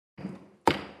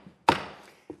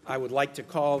I would like to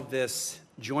call this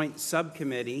joint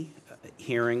subcommittee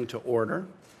hearing to order.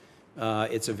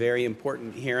 It's a very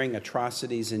important hearing,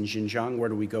 Atrocities in Xinjiang. Where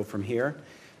do we go from here?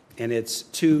 And it's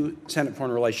two Senate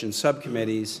Foreign Relations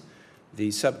subcommittees, the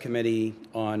Subcommittee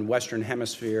on Western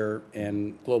Hemisphere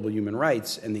and Global Human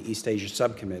Rights and the East Asia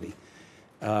Subcommittee.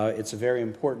 It's a very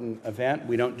important event.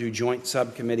 We don't do joint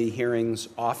subcommittee hearings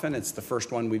often. It's the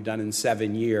first one we've done in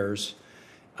 7 years.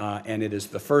 And it is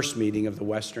the first meeting of the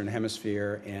Western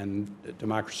Hemisphere and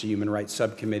Democracy Human Rights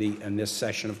Subcommittee in this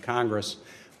session of Congress.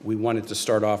 We wanted to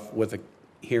start off with a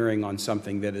hearing on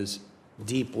something that is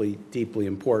deeply, deeply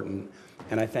important.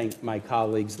 And I thank my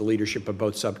colleagues, the leadership of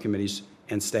both subcommittees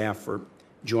and staff for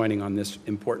joining on this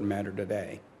important matter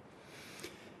today.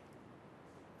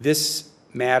 This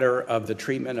matter of the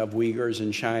treatment of Uyghurs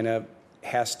in China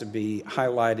has to be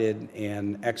highlighted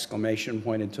and exclamation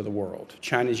pointed to the world.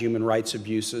 China's human rights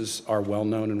abuses are well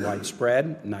known and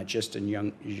widespread, not just in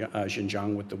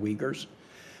Xinjiang with the Uyghurs,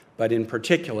 but in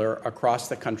particular across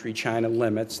the country. China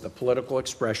limits the political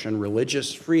expression,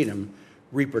 religious freedom,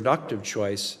 reproductive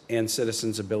choice, and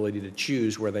citizens' ability to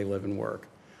choose where they live and work.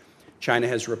 China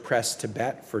has repressed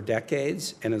Tibet for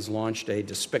decades and has launched a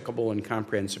despicable and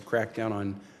comprehensive crackdown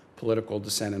on political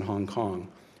dissent in Hong Kong.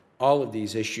 All of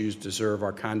these issues deserve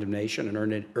our condemnation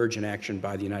and urgent action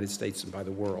by the United States and by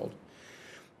the world.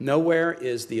 Nowhere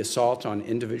is the assault on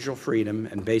individual freedom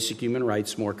and basic human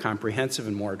rights more comprehensive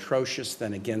and more atrocious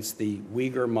than against the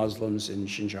Uyghur Muslims in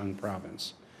Xinjiang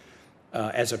province.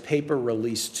 As a paper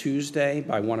released Tuesday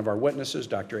by one of our witnesses,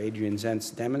 Dr. Adrian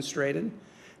Zentz, demonstrated,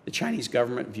 the Chinese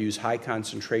government views high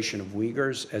concentration of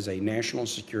Uyghurs as a national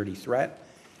security threat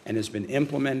and has been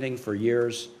implementing for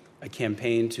years a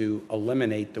campaign to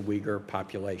eliminate the Uyghur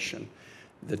population.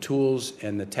 The tools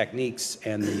and the techniques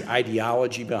and the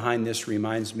ideology behind this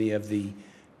reminds me of the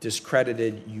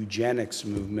discredited eugenics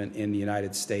movement in the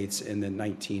United States in the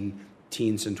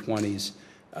 1910s and 20s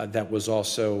that was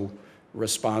also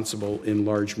responsible in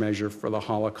large measure for the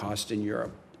Holocaust in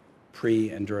Europe pre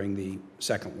and during the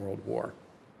Second World War.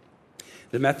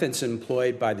 The methods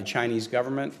employed by the Chinese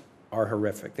government are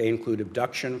horrific. They include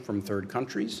abduction from third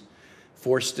countries,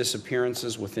 forced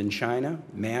disappearances within China,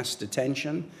 mass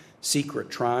detention, secret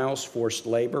trials, forced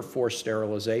labor, forced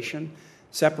sterilization,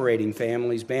 separating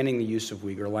families, banning the use of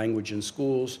Uyghur language in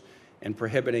schools, and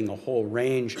prohibiting a whole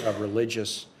range of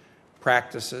religious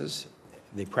practices.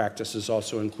 The practices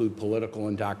also include political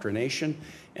indoctrination.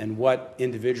 And what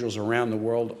individuals around the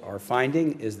world are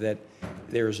finding is that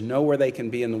there is nowhere they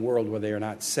can be in the world where they are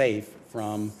not safe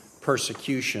from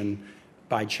persecution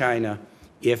by China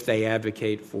if they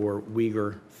advocate for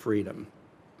Uyghur freedom.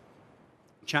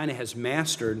 China has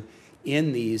mastered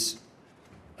in these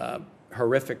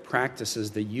horrific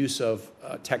practices the use of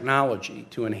technology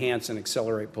to enhance and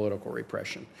accelerate political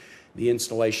repression. The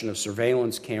installation of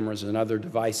surveillance cameras and other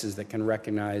devices that can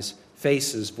recognize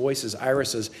faces, voices,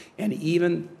 irises, and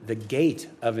even the gait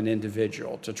of an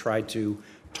individual to try to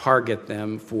target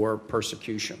them for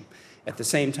persecution. At the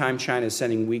same time, China is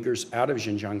sending Uyghurs out of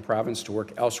Xinjiang province to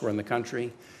work elsewhere in the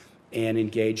country and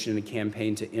engaged in a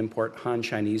campaign to import Han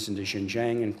Chinese into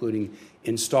Xinjiang, including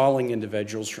installing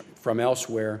individuals from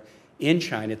elsewhere in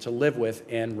China to live with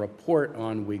and report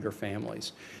on Uyghur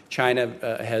families. China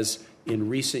has in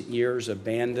recent years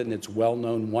abandoned its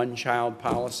well-known one-child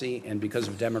policy, and because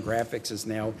of demographics is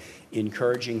now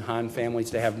encouraging Han families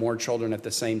to have more children at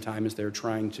the same time as they're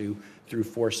trying to, through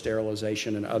forced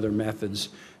sterilization and other methods,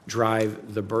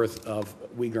 drive the birth of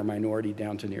Uyghur minority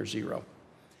down to near zero.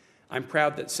 I'm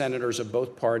proud that senators of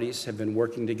both parties have been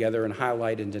working together and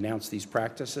highlight and denounce these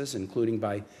practices, including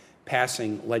by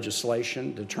passing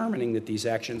legislation determining that these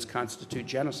actions constitute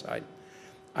genocide.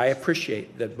 I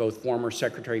appreciate that both former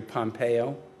Secretary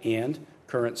Pompeo and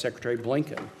current Secretary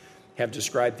Blinken have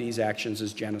described these actions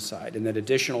as genocide, and that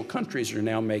additional countries are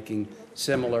now making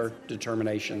similar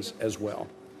determinations as well.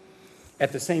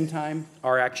 At the same time,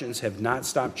 our actions have not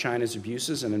stopped China's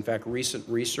abuses, and in fact, recent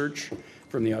research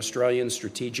from the Australian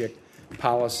Strategic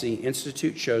Policy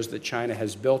Institute shows that China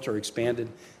has built or expanded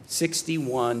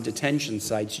 61 detention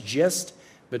sites just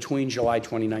between July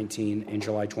 2019 and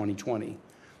July 2020.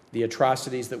 The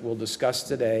atrocities that we'll discuss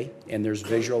today, and there's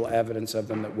visual evidence of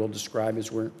them that we'll describe as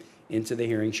we're into the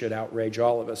hearing, should outrage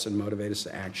all of us and motivate us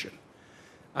to action.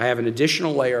 I have an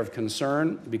additional layer of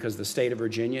concern because the state of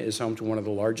Virginia is home to one of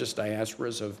the largest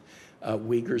diasporas of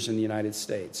Uyghurs in the United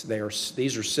States.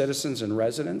 These are citizens and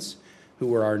residents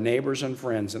who are our neighbors and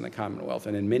friends in the Commonwealth,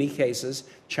 and in many cases,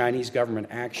 Chinese government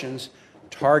actions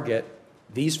target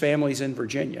these families in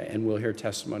Virginia, and we'll hear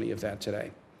testimony of that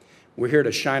today. We're here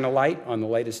to shine a light on the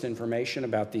latest information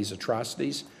about these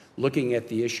atrocities looking at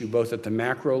the issue both at the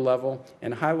macro level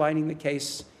and highlighting the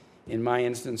case, in my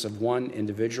instance, of one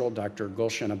individual, Dr.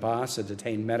 Gulshan Abbas, a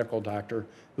detained medical doctor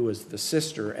who is the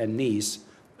sister and niece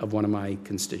of one of my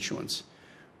constituents.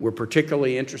 We're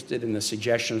particularly interested in the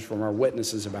suggestions from our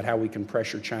witnesses about how we can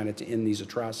pressure China to end these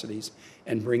atrocities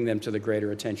and bring them to the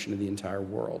greater attention of the entire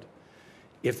world.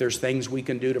 If there's things we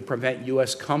can do to prevent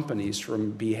U.S. companies from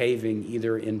behaving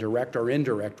either in direct or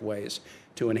indirect ways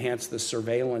to enhance the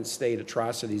surveillance state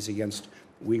atrocities against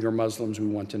Uyghur Muslims, we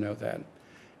want to know that.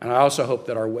 And I also hope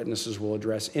that our witnesses will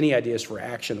address any ideas for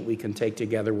action that we can take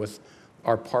together with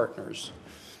our partners.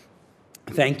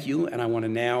 Thank you, and I want to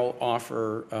now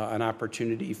offer an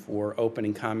opportunity for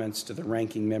opening comments to the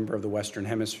ranking member of the Western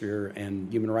Hemisphere and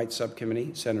Human Rights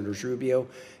Subcommittee, Senator Rubio,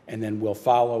 and then we'll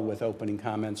follow with opening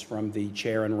comments from the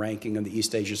chair and ranking of the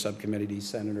East Asia Subcommittee,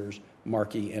 Senators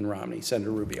Markey and Romney.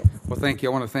 Senator Rubio. Well, thank you.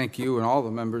 I want to thank you and all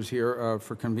the members here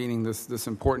for convening this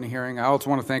important hearing. I also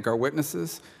want to thank our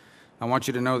witnesses. I want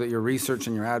you to know that your research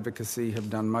and your advocacy have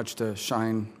done much to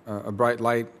shine a bright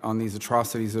light on these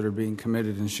atrocities that are being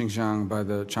committed in Xinjiang by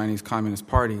the Chinese Communist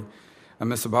Party.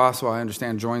 Ms. Abbas, who I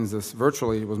understand joins us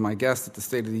virtually, was my guest at the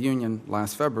State of the Union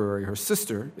last February. Her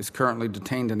sister is currently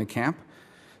detained in a camp.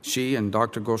 She and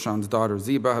Dr. Gulshan's daughter,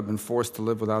 Ziba, have been forced to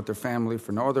live without their family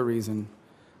for no other reason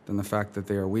than the fact that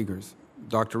they are Uyghurs.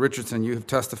 Dr. Richardson, you have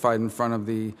testified in front of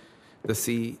the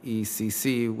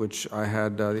CECC, which I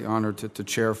had the honor to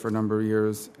chair for a number of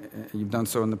years. You've done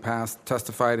so in the past,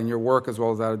 testified in your work as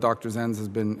well as that of Dr. Zenz has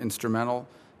been instrumental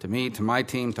to me, to my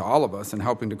team, to all of us in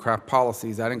helping to craft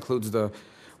policies. That includes the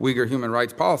Uyghur Human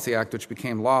Rights Policy Act, which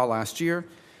became law last year,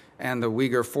 and the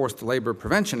Uyghur Forced Labor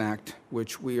Prevention Act,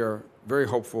 which we are very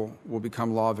hopeful will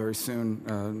become law very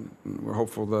soon. We're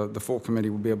hopeful the full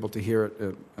committee will be able to hear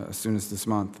it as soon as this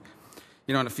month.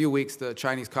 You know, in a few weeks, the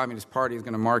Chinese Communist Party is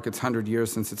going to mark its 100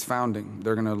 years since its founding.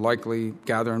 They're going to likely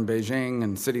gather in Beijing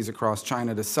and cities across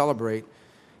China to celebrate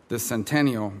this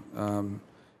centennial.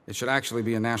 It should actually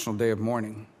be a national day of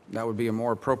mourning. That would be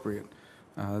more appropriate.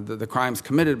 The crimes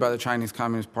committed by the Chinese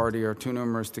Communist Party are too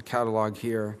numerous to catalog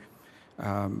here,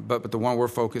 but the one we're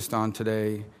focused on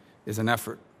today is an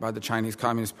effort by the Chinese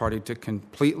Communist Party to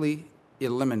completely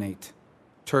eliminate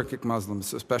Turkic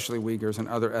Muslims, especially Uyghurs and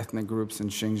other ethnic groups in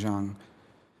Xinjiang.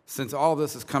 Since all of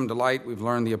this has come to light, we've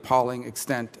learned the appalling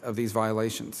extent of these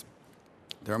violations.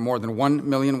 There are more than 1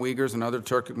 million Uyghurs and other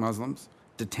Turkic Muslims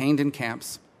detained in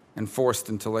camps and forced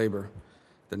into labor.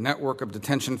 The network of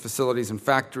detention facilities and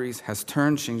factories has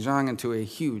turned Xinjiang into a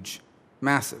huge,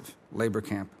 massive labor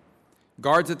camp.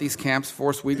 Guards at these camps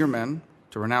force Uyghur men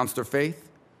to renounce their faith,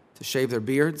 to shave their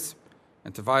beards,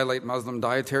 and to violate Muslim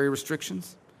dietary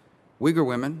restrictions. Uyghur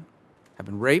women have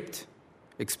been raped,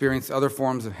 experienced other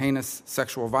forms of heinous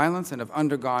sexual violence, and have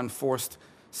undergone forced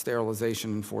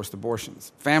sterilization and forced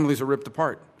abortions. Families are ripped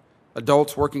apart.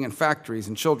 Adults working in factories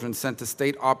and children sent to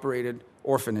state-operated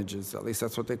orphanages, at least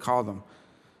that's what they call them.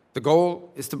 The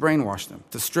goal is to brainwash them,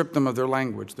 to strip them of their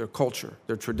language, their culture,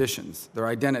 their traditions, their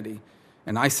identity,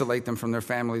 and isolate them from their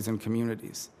families and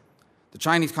communities. The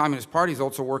Chinese Communist Party is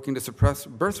also working to suppress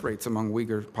birth rates among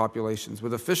Uyghur populations,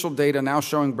 with official data now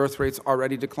showing birth rates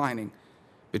already declining,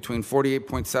 between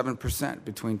 48.7%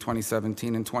 between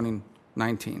 2017 and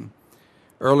 2019.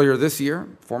 Earlier this year,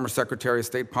 former Secretary of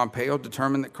State Pompeo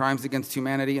determined that crimes against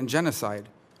humanity and genocide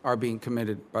are being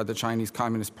committed by the Chinese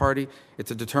Communist Party.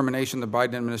 It's a determination the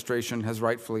Biden administration has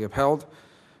rightfully upheld.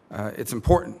 It's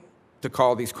important to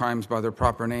call these crimes by their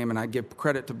proper name, and I give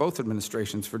credit to both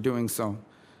administrations for doing so.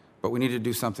 But we need to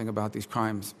do something about these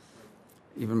crimes,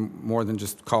 even more than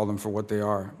just call them for what they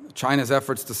are. China's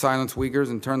efforts to silence Uyghurs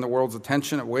and turn the world's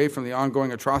attention away from the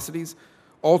ongoing atrocities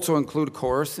also include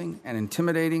coercing and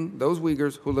intimidating those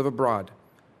Uyghurs who live abroad.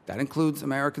 That includes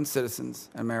American citizens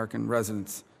and American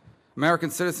residents.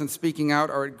 American citizens speaking out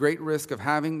are at great risk of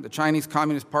having the Chinese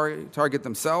Communist Party target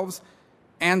themselves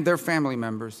and their family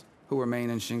members who remain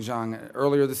in Xinjiang.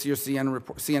 Earlier this year,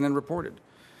 CNN reported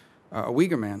a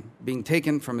Uyghur man being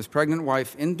taken from his pregnant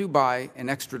wife in Dubai and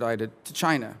extradited to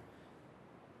China.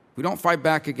 If we don't fight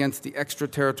back against the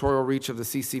extraterritorial reach of the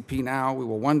CCP now, we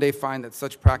will one day find that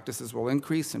such practices will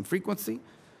increase in frequency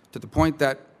to the point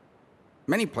that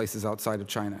many places outside of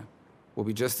China will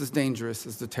be just as dangerous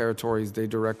as the territories they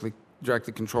directly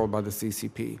controlled by the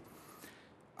CCP.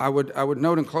 I would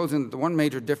note in closing that the one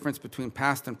major difference between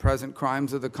past and present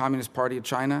crimes of the Communist Party of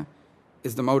China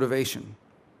is the motivation.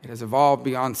 It has evolved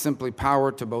beyond simply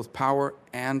power to both power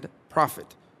and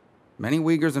profit. Many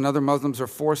Uyghurs and other Muslims are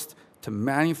forced to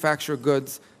manufacture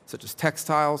goods such as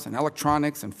textiles and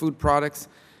electronics and food products.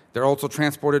 They're also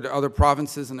transported to other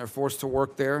provinces and they're forced to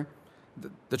work there.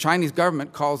 the Chinese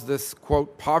government calls this,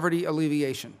 quote, poverty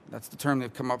alleviation. That's the term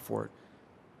they've come up for it.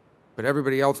 But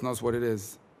everybody else knows what it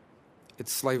is.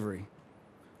 It's slavery.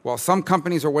 While some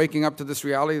companies are waking up to this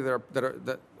reality,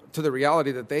 to the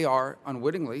reality that they are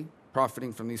unwittingly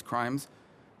profiting from these crimes,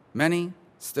 many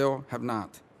still have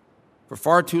not. For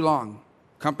far too long,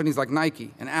 companies like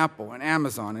Nike and Apple and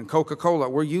Amazon and Coca-Cola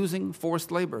were using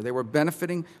forced labor. They were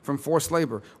benefiting from forced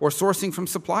labor or sourcing from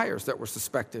suppliers that were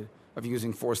suspected of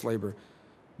using forced labor.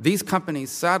 These companies,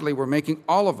 sadly, were making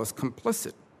all of us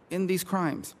complicit in these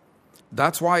crimes.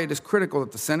 That's why it is critical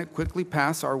that the Senate quickly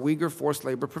pass our Uyghur Forced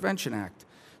Labor Prevention Act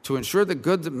to ensure that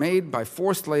goods made by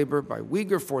forced labor, by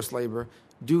Uyghur forced labor,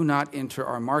 do not enter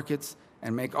our markets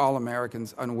and make all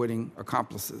Americans unwitting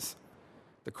accomplices.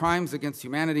 The crimes against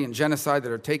humanity and genocide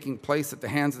that are taking place at the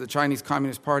hands of the Chinese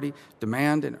Communist Party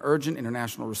demand an urgent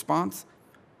international response.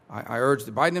 I urge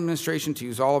the Biden administration to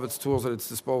use all of its tools at its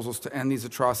disposal to end these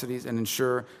atrocities and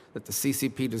ensure that the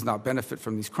CCP does not benefit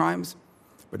from these crimes.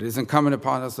 But it is incumbent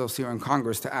upon us, those here in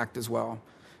Congress, to act as well.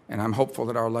 And I'm hopeful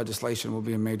that our legislation will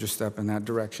be a major step in that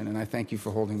direction. And I thank you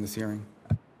for holding this hearing.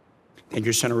 Thank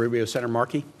you, Senator Rubio. Senator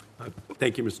Markey.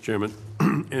 Thank you, Mr. Chairman.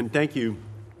 And thank you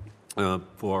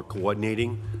for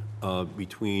coordinating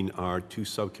between our two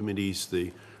subcommittees,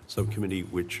 the subcommittee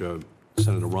which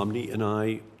Senator Romney and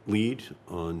I lead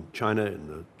on China and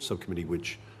the subcommittee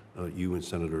which you and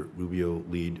Senator Rubio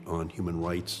lead on human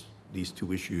rights. These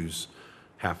two issues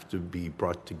have to be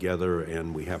brought together,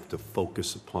 and we have to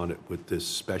focus upon it with this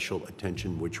special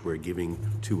attention which we're giving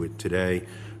to it today,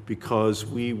 because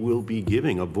we will be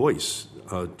giving a voice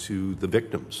to the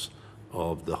victims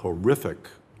of the horrific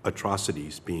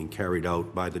atrocities being carried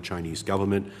out by the Chinese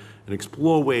government and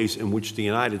explore ways in which the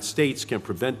United States can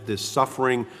prevent this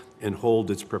suffering and hold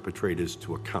its perpetrators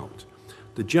to account.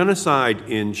 The genocide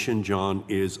in Xinjiang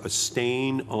is a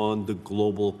stain on the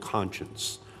global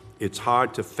conscience. It's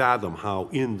hard to fathom how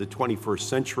in the 21st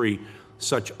century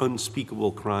such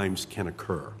unspeakable crimes can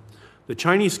occur. The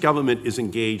Chinese government is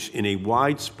engaged in a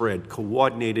widespread,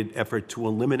 coordinated effort to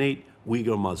eliminate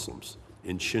Uyghur Muslims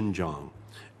in Xinjiang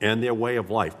and their way of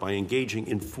life by engaging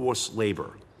in forced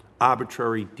labor,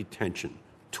 arbitrary detention,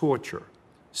 torture,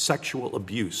 sexual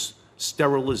abuse,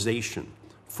 sterilization,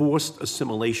 forced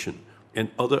assimilation, and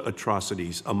other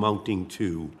atrocities amounting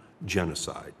to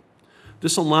genocide.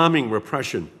 This alarming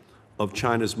repression of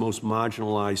China's most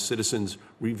marginalized citizens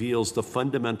reveals the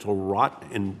fundamental rot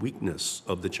and weakness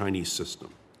of the Chinese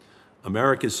system.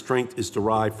 America's strength is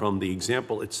derived from the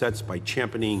example it sets by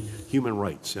championing human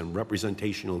rights and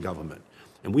representational government.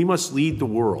 And we must lead the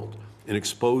world in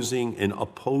exposing and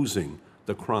opposing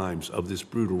the crimes of this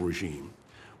brutal regime.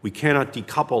 We cannot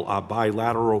decouple our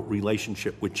bilateral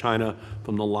relationship with China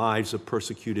from the lives of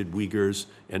persecuted Uyghurs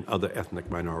and other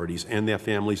ethnic minorities and their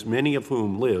families, many of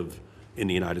whom live in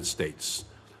the United States.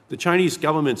 The Chinese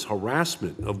government's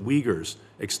harassment of Uyghurs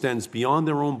extends beyond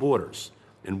their own borders,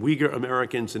 and Uyghur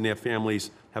Americans and their families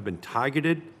have been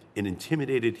targeted and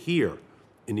intimidated here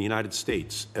in the United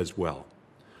States as well.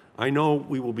 I know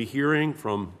we will be hearing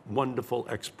from wonderful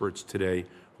experts today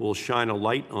who will shine a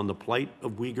light on the plight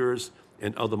of Uyghurs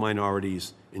and other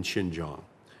minorities in Xinjiang.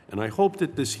 And I hope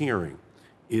that this hearing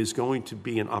is going to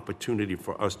be an opportunity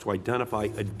for us to identify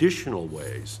additional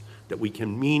ways that we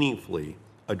can meaningfully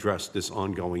address this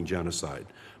ongoing genocide.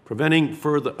 Preventing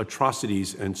further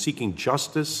atrocities and seeking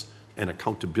justice and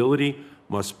accountability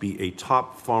must be a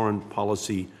top foreign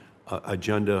policy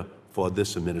agenda for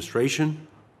this administration,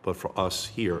 but for us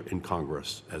here in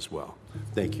Congress as well.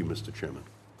 Thank you, Mr. Chairman.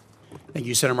 Thank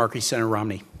you, Senator Markey. Senator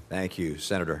Romney. Thank you,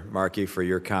 Senator Markey, for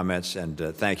your comments, and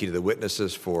thank you to the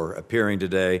witnesses for appearing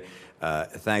today.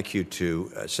 Thank you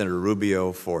to Senator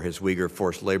Rubio for his Uyghur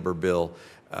forced labor bill,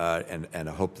 and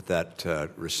I hope that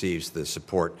receives the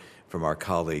support from our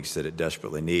colleagues that it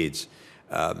desperately needs.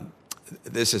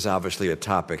 This is obviously a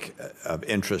topic of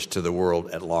interest to the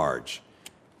world at large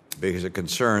because it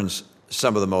concerns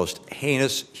some of the most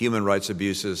heinous human rights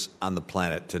abuses on the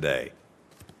planet today.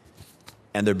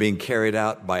 And they're being carried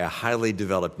out by a highly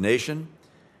developed nation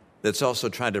that's also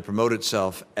trying to promote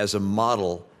itself as a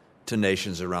model to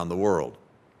nations around the world.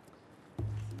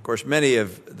 Of course, many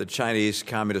of the Chinese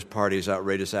Communist Party's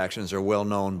outrageous actions are well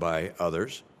known by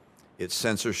others. Its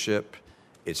censorship,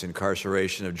 its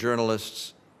incarceration of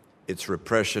journalists, its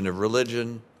repression of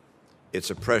religion, its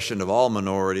oppression of all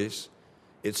minorities,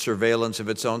 its surveillance of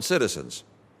its own citizens.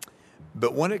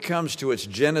 But when it comes to its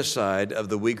genocide of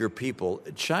the Uyghur people,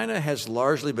 China has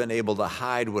largely been able to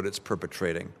hide what it's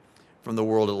perpetrating from the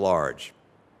world at large.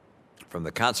 From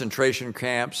the concentration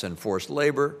camps and forced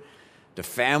labor, to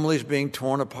families being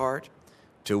torn apart,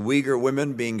 to Uyghur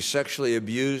women being sexually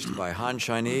abused by Han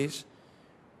Chinese,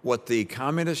 what the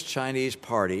Communist Chinese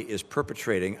Party is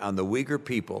perpetrating on the Uyghur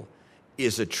people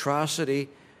is atrocity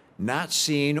not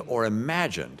seen or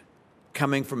imagined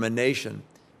coming from a nation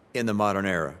in the modern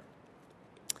era.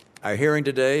 Our hearing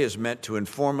today is meant to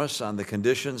inform us on the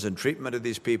conditions and treatment of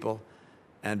these people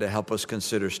and to help us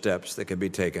consider steps that can be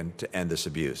taken to end this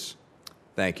abuse.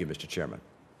 Thank you, Mr. Chairman.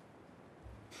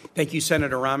 Thank you,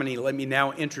 Senator Romney. Let me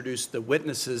now introduce the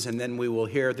witnesses, and then we will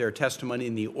hear their testimony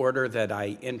in the order that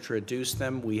I introduced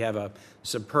them. We have a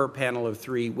superb panel of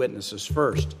 3 witnesses.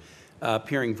 First,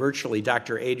 appearing virtually,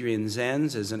 Dr. Adrian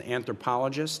Zenz is an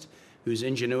anthropologist whose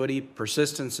ingenuity,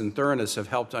 persistence, and thoroughness have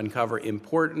helped uncover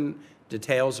important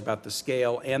details about the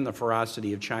scale and the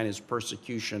ferocity of China's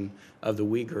persecution of the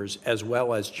Uyghurs, as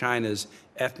well as China's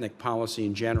ethnic policy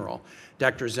in general.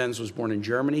 Dr. Zenz was born in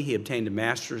Germany. He obtained a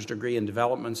master's degree in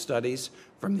development studies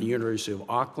from the University of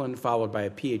Auckland, followed by a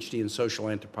PhD in social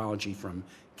anthropology from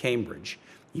Cambridge.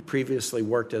 He previously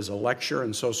worked as a lecturer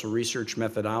in social research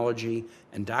methodology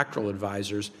and doctoral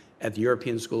advisors at the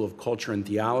European School of Culture and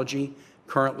Theology,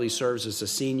 currently serves as a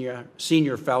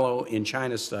senior fellow in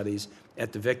China Studies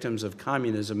at the Victims of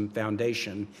Communism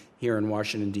Foundation here in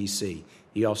Washington, D.C.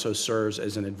 He also serves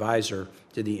as an advisor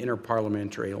to the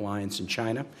Interparliamentary Alliance in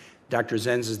China. Dr.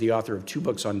 Zenz is the author of 2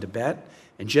 books on Tibet,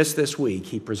 and just this week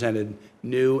he presented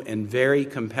new and very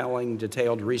compelling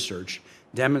detailed research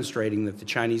demonstrating that the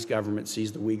Chinese government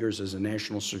sees the Uyghurs as a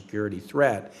national security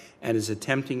threat and is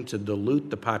attempting to dilute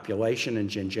the population in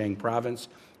Xinjiang province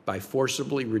by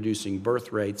forcibly reducing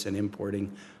birth rates and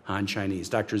importing Han Chinese.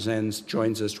 Dr. Zenz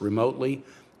joins us remotely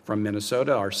from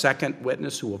Minnesota. Our second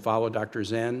witness who will follow Dr.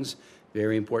 Zenz,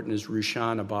 very important, is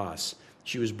Rushan Abbas.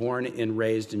 She was born and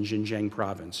raised in Xinjiang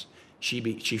province.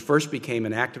 She first became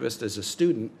an activist as a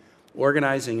student,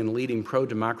 organizing and leading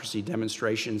pro-democracy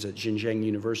demonstrations at Xinjiang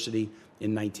University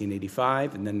in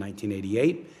 1985 and then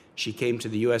 1988. She came to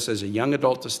the U.S. as a young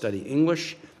adult to study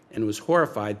English and was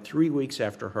horrified 3 weeks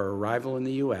after her arrival in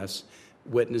the U.S.,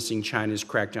 witnessing China's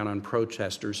crackdown on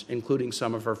protesters, including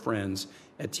some of her friends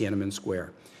at Tiananmen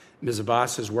Square. Ms.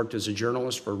 Abbas has worked as a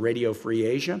journalist for Radio Free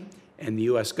Asia and the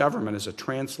U.S. government as a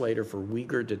translator for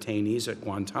Uyghur detainees at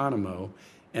Guantanamo,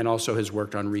 and also has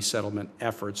worked on resettlement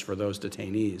efforts for those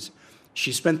detainees.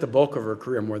 She spent the bulk of her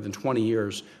career, more than 20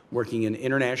 years, working in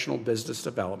international business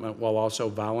development while also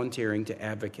volunteering to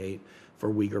advocate for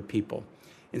Uyghur people.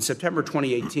 In September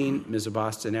 2018, Ms.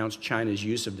 Abbas announced China's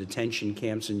use of detention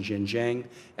camps in Xinjiang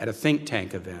at a think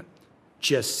tank event.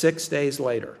 Just 6 days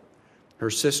later, her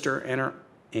sister and her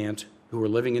aunt, who were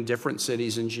living in different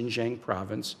cities in Xinjiang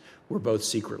province, were both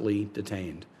secretly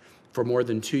detained. For more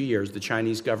than 2 years, the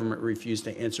Chinese government refused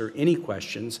to answer any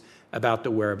questions about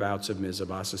the whereabouts of Ms.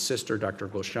 Abbas's sister, Dr.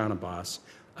 Gulshan Abbas,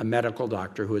 a medical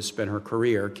doctor who has spent her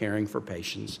career caring for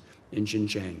patients in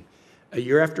Xinjiang. A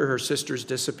year after her sister's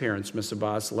disappearance, Ms.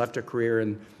 Abbas left a career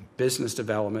in business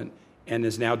development and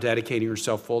is now dedicating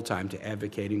herself full-time to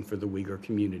advocating for the Uyghur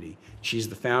community. She's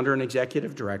the founder and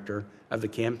executive director of the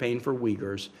Campaign for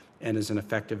Uyghurs and is an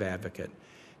effective advocate.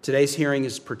 Today's hearing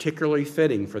is particularly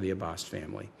fitting for the Abbas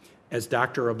family, as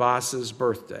Dr. Abbas's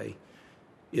birthday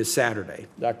is Saturday.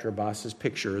 Dr. Abbas's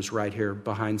picture is right here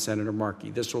behind Senator Markey.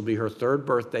 This will be her 3rd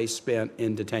birthday spent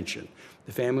in detention.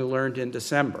 The family learned in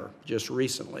December, just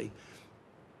recently,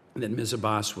 that Ms.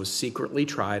 Abbas was secretly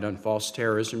tried on false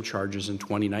terrorism charges in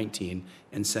 2019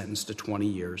 and sentenced to 20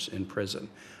 years in prison.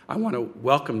 I want to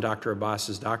welcome Dr.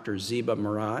 Abbas's Dr. Ziba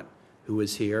Murat, who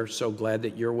is here. So glad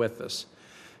that you're with us,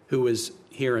 who is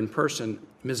here in person.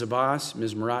 Ms. Abbas,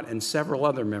 Ms. Murat, and several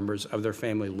other members of their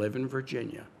family live in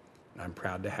Virginia, and I'm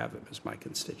proud to have them as my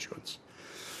constituents.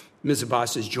 Ms.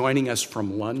 Abbas is joining us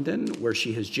from London, where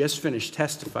she has just finished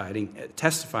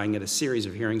testifying at a series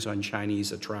of hearings on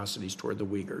Chinese atrocities toward the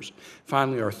Uyghurs.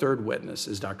 Finally, our 3rd witness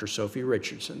is Dr. Sophie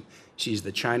Richardson. She's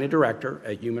the China director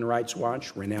at Human Rights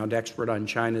Watch, renowned expert on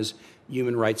China's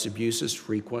human rights abuses,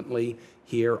 frequently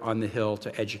here on the Hill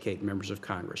to educate members of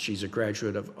Congress. She's a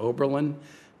graduate of Oberlin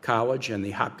College and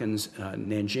the Hopkins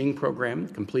Nanjing program,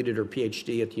 completed her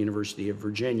PhD at the University of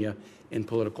Virginia in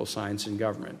political science and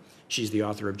government. She's the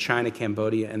author of China,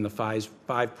 Cambodia, and the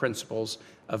five Principles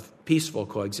of Peaceful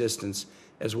Coexistence,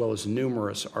 as well as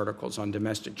numerous articles on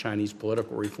domestic Chinese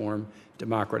political reform,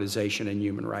 democratization, and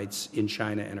human rights in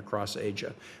China and across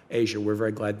Asia. We're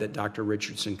very glad that Dr.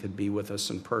 Richardson could be with us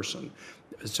in person.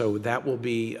 So that will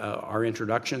be our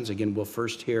introductions. Again, we'll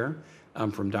first hear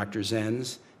from Dr.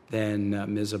 Zenz,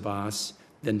 then Ms. Abbas,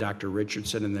 then Dr.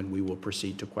 Richardson, and then we will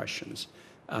proceed to questions.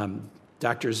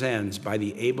 Dr. Zenz, by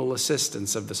the able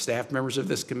assistance of the staff members of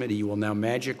this committee, you will now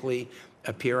magically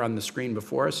appear on the screen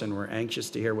before us, and we're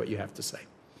anxious to hear what you have to say.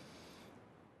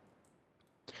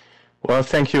 Well,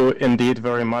 thank you indeed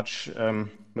very much,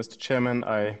 Mr. Chairman.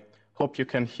 I hope you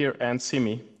can hear and see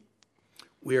me.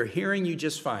 We are hearing you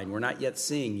just fine. We're not yet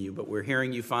seeing you, but we're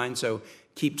hearing you fine. So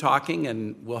keep talking,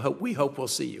 and we hope we'll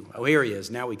see you. Oh, here he is.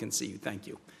 Now we can see you. Thank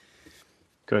you.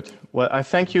 Good. Well, I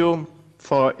thank you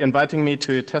for inviting me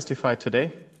to testify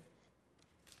today.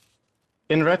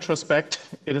 In retrospect,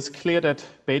 it is clear that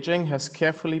Beijing has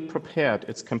carefully prepared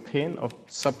its campaign of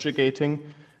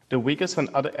subjugating the Uyghurs and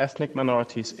other ethnic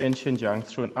minorities in Xinjiang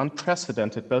through an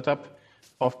unprecedented buildup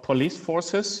of police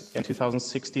forces in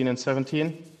 2016 and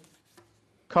 17,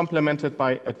 complemented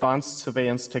by advanced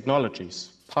surveillance technologies.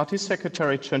 Party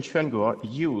Secretary Chen Quanguo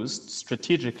used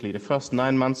strategically the first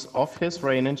 9 months of his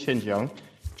reign in Xinjiang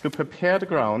to prepare the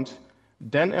ground,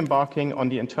 then embarking on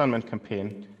the internment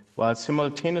campaign, while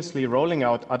simultaneously rolling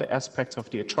out other aspects of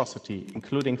the atrocity,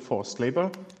 including forced labor,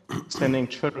 sending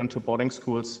children to boarding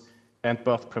schools, and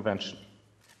birth prevention.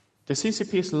 The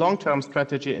CCP's long-term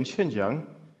strategy in Xinjiang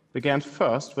began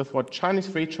first with what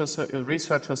Chinese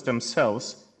researchers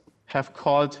themselves have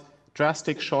called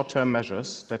drastic short-term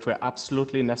measures that were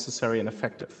absolutely necessary and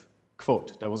effective.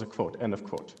 Quote, there was a quote, end of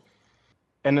quote.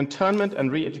 An internment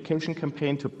and re-education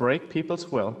campaign to break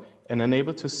people's will and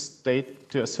enable the state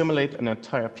to assimilate an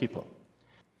entire people.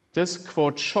 This,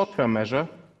 quote, short-term measure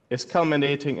is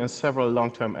culminating in several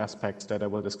long-term aspects that I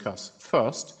will discuss.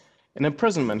 First, an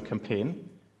imprisonment campaign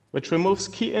which removes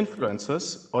key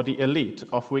influencers or the elite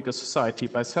of Uyghur society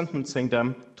by sentencing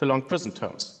them to long prison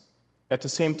terms. At the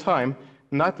same time,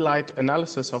 nightlight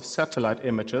analysis of satellite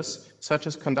images, such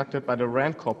as conducted by the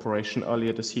RAND Corporation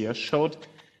earlier this year, showed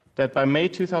that by May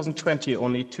 2020,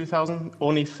 only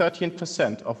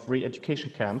 13% of re-education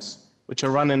camps, which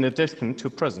are run in addition to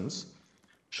prisons,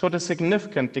 showed a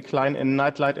significant decline in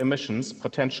nightlight emissions,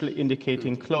 potentially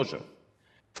indicating closure.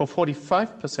 For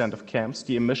 45% of camps,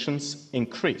 the emissions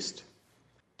increased.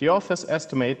 The authors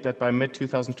estimate that by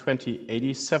mid-2020,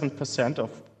 87%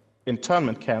 of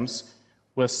internment camps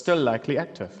were still likely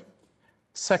active.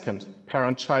 Second,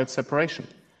 parent-child separation.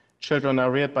 Children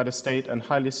are reared by the state in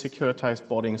highly securitized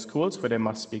boarding schools where they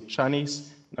must speak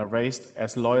Chinese and are raised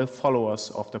as loyal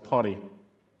followers of the party.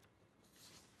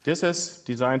 This is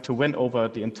designed to win over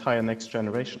the entire next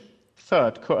generation.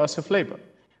 Third, coercive labor,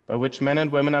 by which men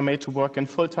and women are made to work in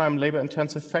full-time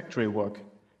labor-intensive factory work,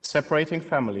 separating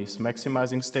families,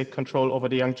 maximizing state control over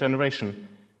the young generation,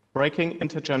 breaking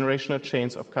intergenerational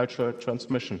chains of cultural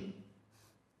transmission.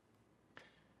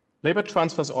 Labor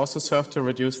transfers also serve to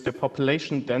reduce the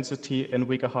population density in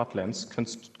Uyghur heartlands,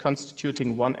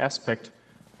 constituting one aspect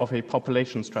of a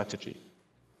population strategy.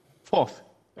 Fourth,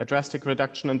 a drastic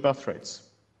reduction in birth rates.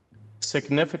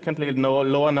 Significantly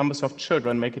lower numbers of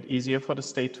children make it easier for the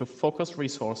state to focus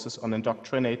resources on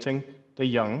indoctrinating the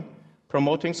young,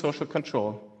 promoting social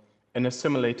control, and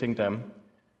assimilating them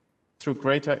through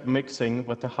greater mixing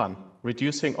with the Han,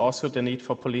 reducing also the need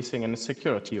for policing and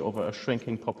security over a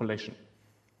shrinking population.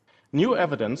 New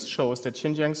evidence shows that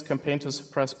Xinjiang's campaign to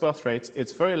suppress birth rates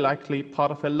is very likely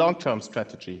part of a long-term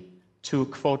strategy to,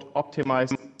 quote,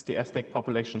 optimize the ethnic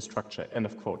population structure, end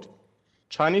of quote.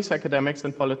 Chinese academics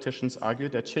and politicians argue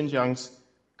that Xinjiang's,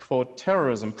 quote,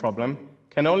 terrorism problem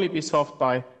can only be solved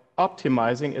by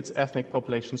optimizing its ethnic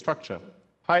population structure.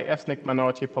 High ethnic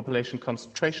minority population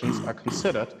concentrations are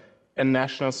considered a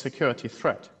national security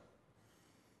threat.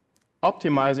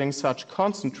 Optimizing such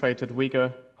concentrated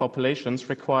Uyghur populations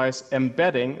requires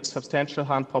embedding substantial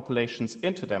Han populations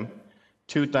into them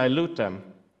to dilute them.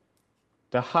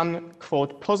 The Han,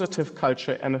 quote, positive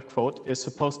culture, end of quote, is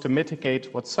supposed to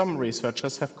mitigate what some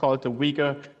researchers have called the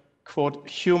Uyghur, quote,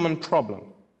 human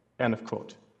problem, end of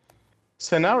quote.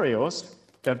 Scenarios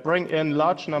that bring in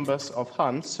large numbers of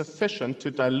Han sufficient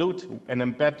to dilute and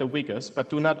embed the Uyghurs but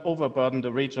do not overburden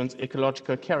the region's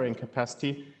ecological carrying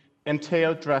capacity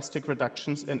entail drastic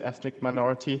reductions in ethnic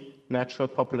minority natural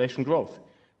population growth,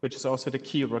 which is also the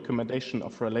key recommendation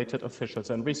of related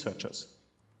officials and researchers.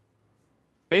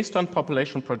 Based on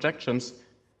population projections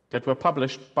that were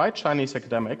published by Chinese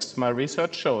academics, my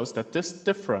research shows that this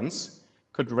difference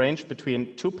could range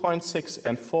between 2.6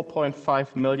 and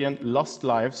 4.5 million lost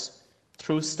lives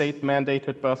through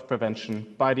state-mandated birth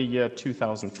prevention by the year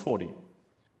 2040.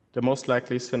 The most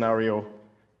likely scenario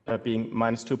being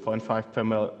minus 2.5 per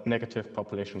mil negative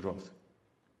population growth.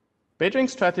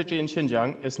 Beijing's strategy in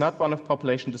Xinjiang is not one of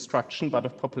population destruction, but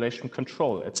of population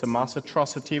control. It's a mass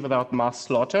atrocity without mass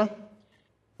slaughter,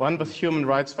 one with human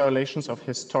rights violations of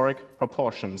historic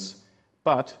proportions,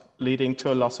 but leading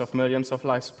to a loss of millions of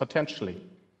lives potentially.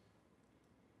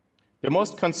 The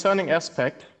most concerning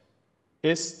aspect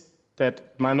is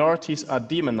that minorities are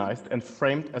demonized and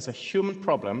framed as a human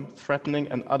problem threatening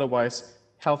an otherwise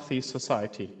healthy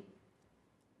society.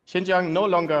 Xinjiang no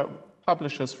longer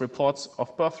publishes reports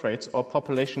of birth rates or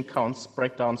population counts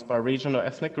breakdowns by region or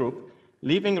ethnic group,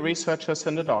 leaving researchers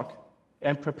in the dark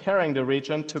and preparing the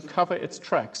region to cover its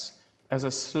tracks as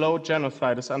a slow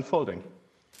genocide is unfolding.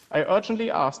 I urgently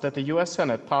ask that the US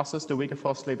Senate passes the Uyghur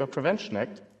Forced Labor Prevention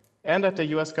Act and that the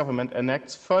US government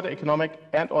enacts further economic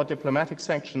and/or diplomatic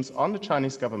sanctions on the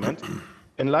Chinese government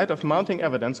in light of mounting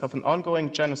evidence of an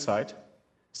ongoing genocide,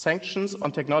 sanctions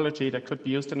on technology that could be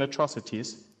used in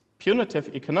atrocities,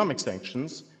 punitive economic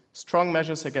sanctions, strong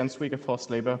measures against Uyghur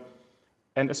forced labor,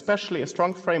 and especially a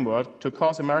strong framework to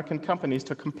cause American companies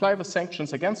to comply with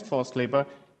sanctions against forced labor,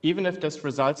 even if this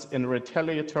results in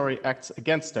retaliatory acts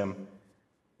against them,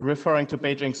 referring to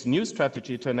Beijing's new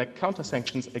strategy to enact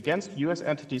counter-sanctions against US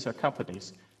entities or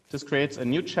companies. This creates a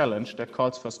new challenge that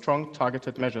calls for strong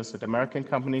targeted measures that American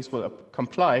companies will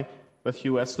comply with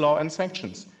US law and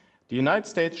sanctions. The United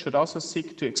States should also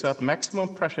seek to exert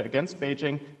maximum pressure against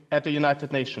Beijing at the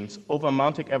United Nations over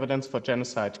mounting evidence for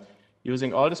genocide,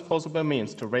 using all disposable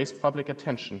means to raise public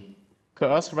attention,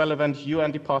 coerce relevant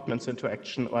UN departments into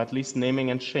action, or at least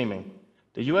naming and shaming.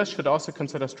 The US should also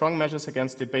consider strong measures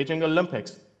against the Beijing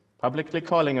Olympics, publicly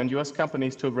calling on US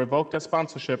companies to revoke their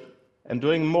sponsorship and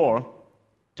doing more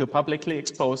to publicly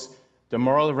expose the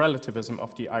moral relativism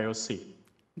of the IOC.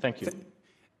 Thank you.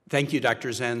 Thank you, Dr.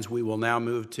 Zenz. We will now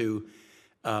move to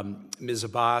Ms.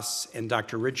 Abbas and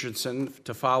Dr. Richardson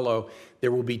to follow.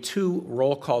 There will be 2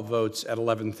 roll call votes at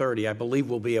 11:30. I believe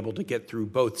we'll be able to get through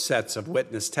both sets of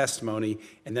witness testimony,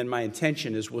 and then my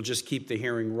intention is we'll just keep the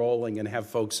hearing rolling and have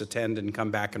folks attend and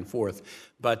come back and forth.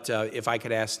 But if I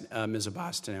could ask Ms.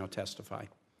 Abbas to now testify.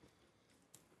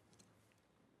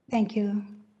 Thank you.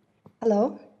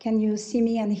 Hello, can you see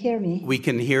me and hear me? We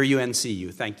can hear you and see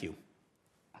you. Thank you.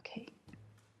 Okay.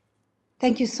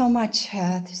 Thank you so much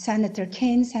to Senator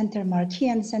Kaine, Senator Markey,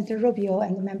 and Senator Rubio,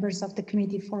 and the members of the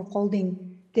committee for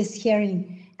holding this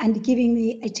hearing and giving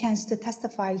me a chance to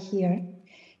testify here.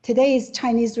 Today's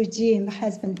Chinese regime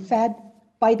has been fed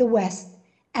by the West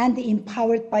and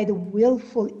empowered by the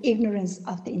willful ignorance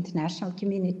of the international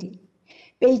community.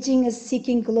 Beijing is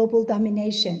seeking global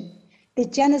domination. The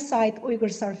genocide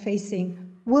Uyghurs are facing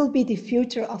will be the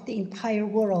future of the entire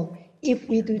world if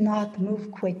we do not move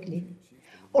quickly.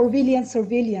 Orwellian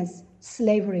surveillance,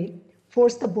 slavery,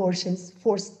 forced abortions,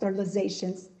 forced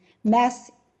sterilizations,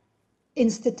 mass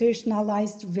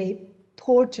institutionalized rape,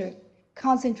 torture,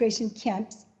 concentration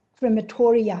camps,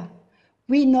 crematoria.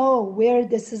 We know where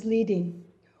this is leading.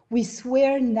 We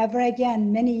swear never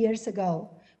again many years ago,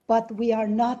 but we are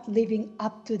not living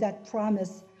up to that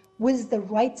promise with the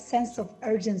right sense of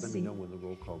urgency.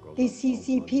 The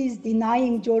CCP's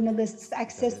denying journalists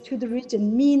access to the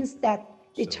region means that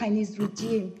the Chinese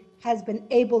regime has been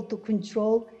able to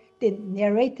control the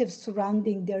narrative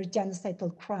surrounding their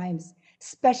genocidal crimes,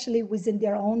 especially within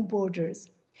their own borders.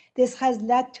 This has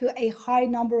led to a high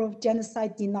number of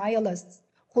genocide denialists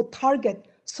who target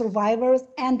survivors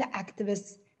and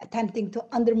activists attempting to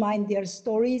undermine their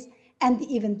stories and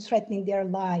even threatening their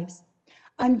lives.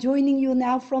 I'm joining you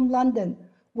now from London,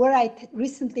 where I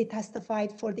recently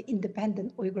testified for the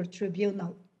Independent Uyghur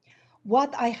Tribunal.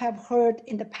 What I have heard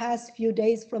in the past few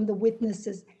days from the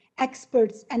witnesses,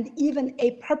 experts, and even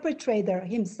a perpetrator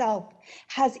himself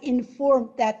has informed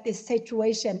that this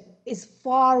situation is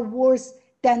far worse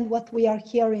than what we are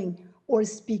hearing or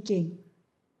speaking.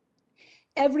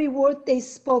 Every word they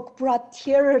spoke brought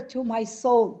terror to my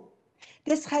soul.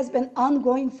 This has been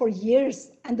ongoing for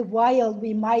years, and while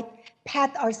we might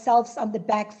pat ourselves on the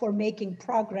back for making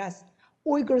progress,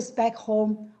 Uyghurs back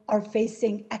home are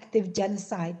facing active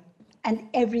genocide, and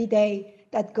every day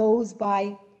that goes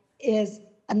by is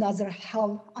another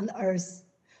hell on earth.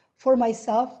 For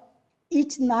myself,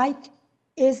 each night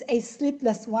is a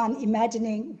sleepless one,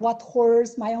 imagining what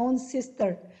horrors my own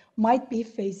sister might be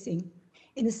facing.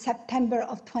 In September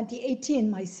of 2018,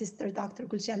 my sister, Dr.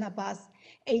 Gulshan Abbas,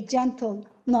 a gentle,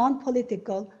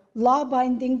 non-political,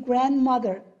 law-binding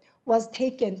grandmother, was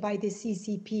taken by the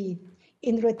CCP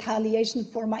in retaliation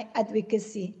for my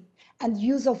advocacy and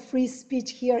use of free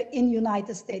speech here in the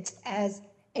United States as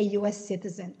a US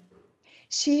citizen.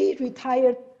 She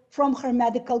retired from her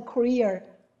medical career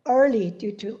early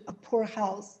due to a poor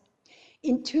health.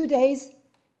 In 2 days,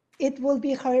 it will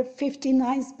be her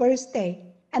 59th birthday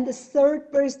and the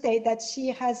 3rd birthday that she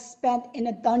has spent in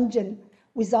a dungeon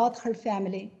without her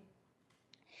family.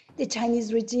 The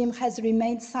Chinese regime has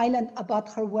remained silent about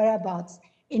her whereabouts.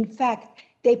 In fact,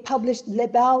 they published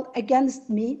libel against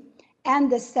me,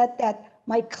 and they said that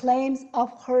my claims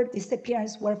of her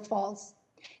disappearance were false.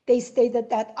 They stated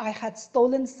that I had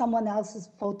stolen someone else's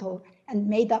photo and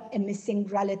made up a missing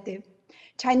relative.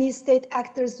 Chinese state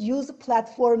actors use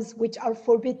platforms which are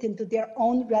forbidden to their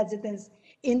own residents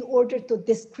in order to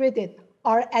discredit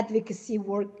our advocacy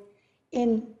work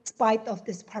in spite of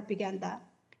this propaganda.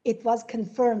 It was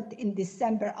confirmed in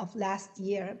December of last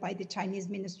year by the Chinese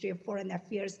Ministry of Foreign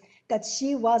Affairs that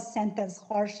she was sentenced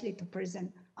harshly to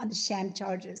prison on sham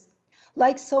charges.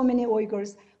 Like so many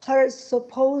Uyghurs, her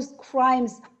supposed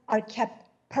crimes are kept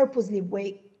purposely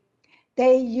vague.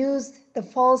 They used the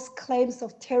false claims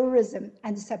of terrorism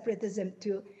and separatism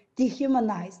to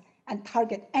dehumanize and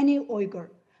target any Uyghur,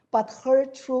 but her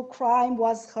true crime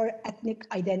was her ethnic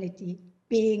identity,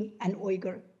 being an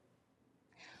Uyghur.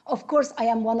 Of course, I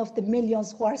am one of the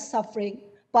millions who are suffering,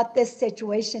 but this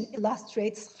situation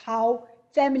illustrates how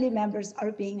family members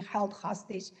are being held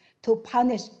hostage to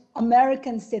punish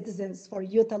American citizens for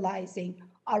utilizing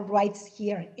our rights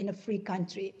here in a free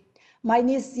country. My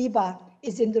niece Ziba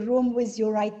is in the room with you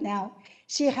right now.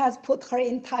 She has put her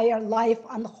entire life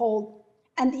on hold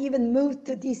and even moved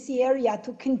to DC area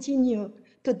to continue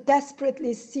to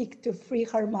desperately seek to free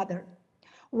her mother.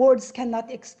 Words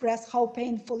cannot express how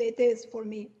painful it is for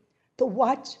me to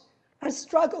watch her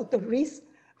struggle to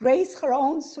raise her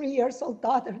own 3-year-old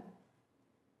daughter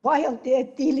while they're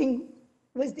dealing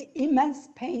with the immense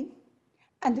pain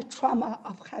and the trauma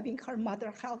of having her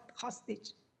mother held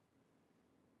hostage.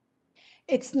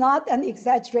 It's not an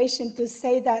exaggeration to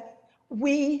say that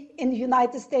we in the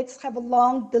United States have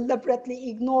long deliberately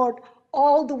ignored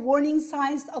all the warning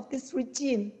signs of this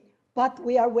regime, but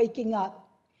we are waking up.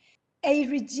 A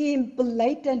regime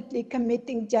blatantly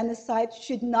committing genocide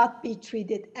should not be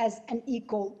treated as an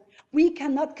equal. We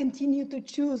cannot continue to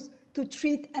choose to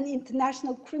treat an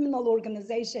international criminal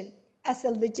organization as a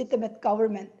legitimate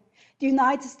government. The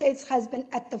United States has been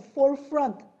at the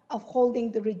forefront of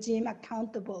holding the regime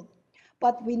accountable,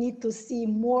 but we need to see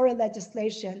more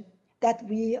legislation that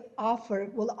will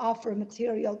offer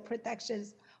material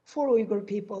protections for Uyghur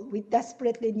people. We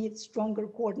desperately need stronger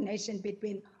coordination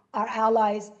between our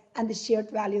allies and the shared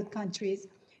valued countries.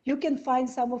 You can find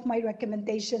some of my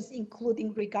recommendations,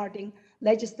 including regarding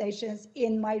legislations,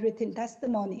 in my written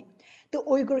testimony. The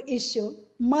Uyghur issue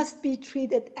must be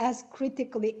treated as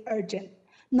critically urgent,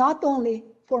 not only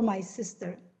for my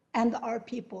sister and our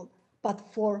people, but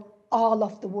for all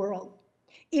of the world.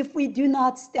 If we do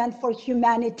not stand for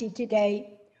humanity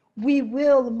today, we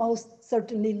will most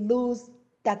certainly lose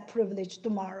that privilege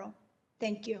tomorrow.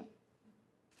 Thank you.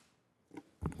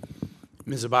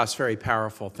 Ms. Abbas, very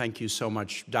powerful. Thank you so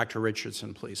much. Dr.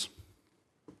 Richardson, please.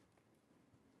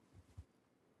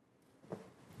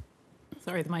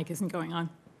 Sorry, the mic isn't going on.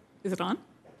 Is it on?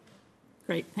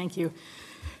 Great, thank you.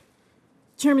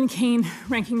 Chairman Kaine,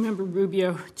 Ranking Member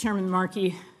Rubio, Chairman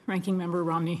Markey, Ranking Member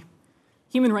Romney.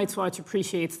 Human Rights Watch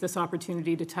appreciates this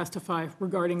opportunity to testify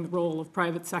regarding the role of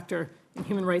private sector in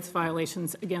human rights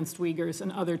violations against Uyghurs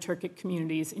and other Turkic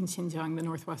communities in Xinjiang, the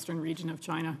northwestern region of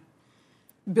China.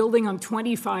 Building on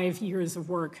 25 years of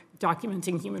work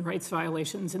documenting human rights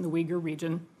violations in the Uyghur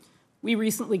region, we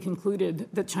recently concluded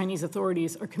that Chinese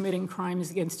authorities are committing crimes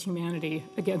against humanity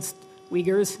against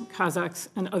Uyghurs, Kazakhs,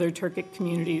 and other Turkic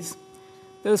communities.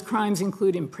 Those crimes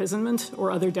include imprisonment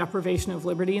or other deprivation of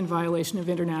liberty in violation of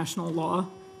international law,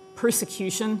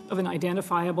 persecution of an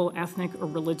identifiable ethnic or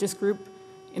religious group,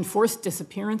 enforced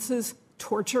disappearances,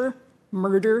 torture,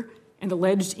 murder, and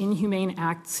alleged inhumane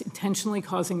acts intentionally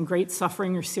causing great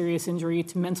suffering or serious injury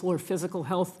to mental or physical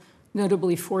health,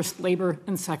 notably forced labor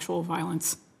and sexual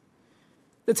violence.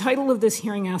 The title of this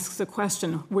hearing asks the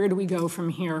question, where do we go from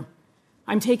here?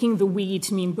 I'm taking the we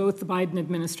to mean both the Biden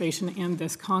administration and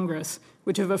this Congress,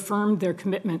 which have affirmed their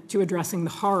commitment to addressing the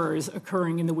horrors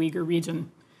occurring in the Uyghur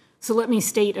region. So let me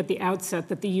state at the outset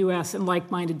that the U.S. and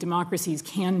like-minded democracies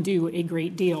can do a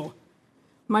great deal.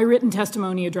 My written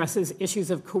testimony addresses issues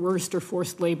of coerced or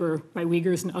forced labor by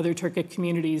Uyghurs and other Turkic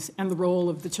communities and the role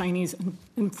of the Chinese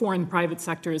and foreign private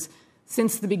sectors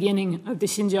since the beginning of the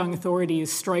Xinjiang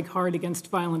authorities' Strike Hard Against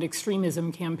Violent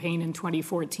Extremism campaign in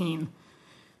 2014.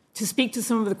 To speak to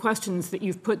some of the questions that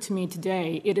you've put to me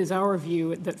today, it is our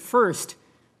view that first,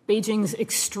 Beijing's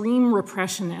extreme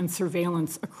repression and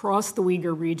surveillance across the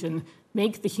Uyghur region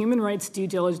make the human rights due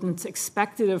diligence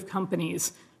expected of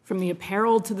companies, from the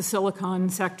apparel to the silicon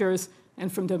sectors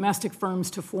and from domestic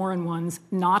firms to foreign ones,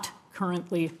 not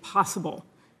currently possible.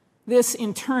 This,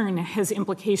 in turn, has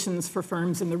implications for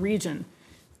firms in the region.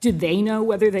 Do they know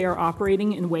whether they are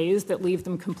operating in ways that leave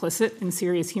them complicit in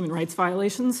serious human rights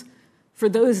violations? For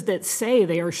those that say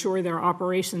they are sure their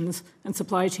operations and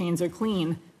supply chains are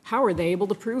clean, how are they able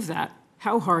to prove that?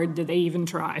 How hard do they even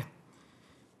try?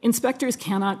 Inspectors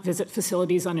cannot visit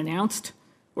facilities unannounced.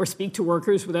 or speak to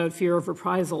workers without fear of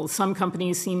reprisals. Some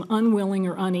companies seem unwilling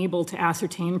or unable to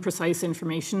ascertain precise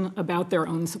information about their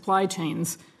own supply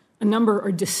chains. A number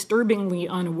are disturbingly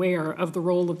unaware of the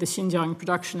role of the Xinjiang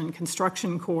Production and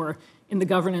Construction Corps in the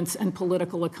governance and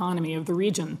political economy of the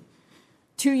region.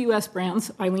 2 U.S. brands,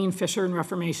 Eileen Fisher and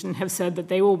Reformation, have said that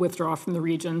they will withdraw from the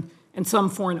region, and some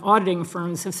foreign auditing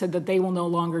firms have said that they will no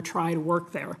longer try to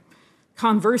work there.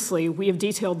 Conversely, we have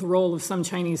detailed the role of some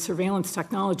Chinese surveillance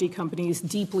technology companies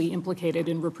deeply implicated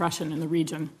in repression in the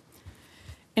region.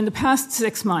 In the past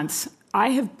 6 months, I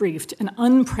have briefed an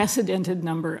unprecedented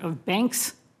number of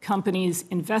banks, companies,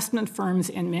 investment firms,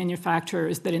 and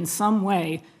manufacturers that in some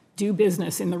way do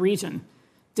business in the region.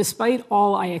 Despite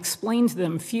all I explained to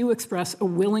them, few express a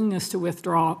willingness to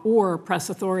withdraw or press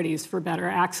authorities for better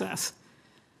access.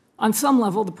 On some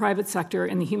level, the private sector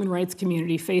and the human rights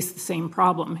community face the same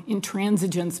problem: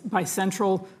 intransigence by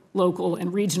central, local,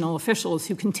 and regional officials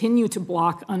who continue to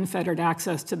block unfettered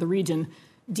access to the region,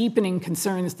 deepening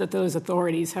concerns that those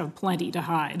authorities have plenty to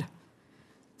hide.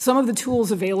 Some of the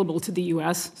tools available to the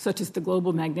U.S., such as the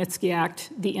Global Magnitsky Act,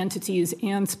 the entities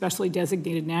and specially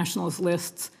designated nationalist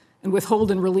lists, and withhold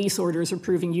and release orders are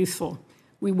proving useful.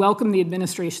 We welcome the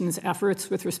administration's efforts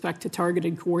with respect to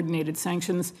targeted coordinated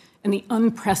sanctions and the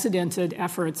unprecedented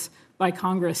efforts by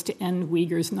Congress to end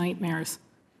Uyghurs' nightmares.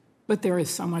 But there is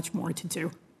so much more to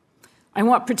do. I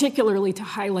want particularly to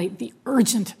highlight the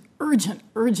urgent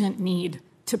need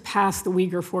to pass the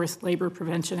Uyghur Forced Labor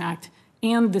Prevention Act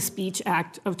and the Speech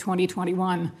Act of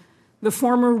 2021. The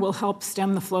former will help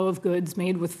stem the flow of goods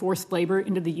made with forced labor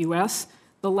into the U.S.,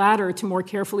 the latter to more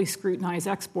carefully scrutinize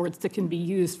exports that can be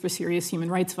used for serious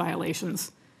human rights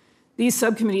violations. These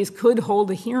subcommittees could hold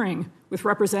a hearing with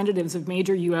representatives of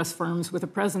major U.S. firms with a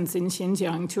presence in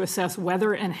Xinjiang to assess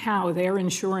whether and how they are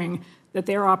ensuring that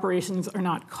their operations are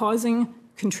not causing,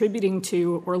 contributing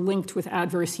to, or linked with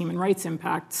adverse human rights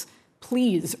impacts.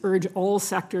 Please urge all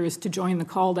sectors to join the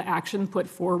call to action put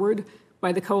forward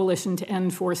by the Coalition to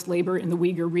End Forced Labor in the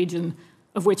Uyghur region,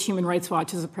 of which Human Rights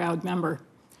Watch is a proud member.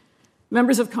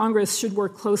 Members of Congress should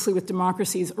work closely with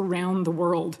democracies around the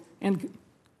world and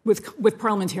with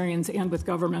parliamentarians and with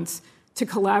governments to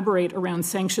collaborate around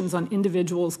sanctions on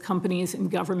individuals, companies, and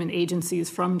government agencies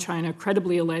from China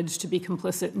credibly alleged to be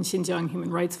complicit in Xinjiang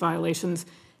human rights violations,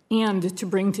 and to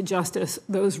bring to justice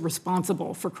those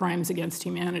responsible for crimes against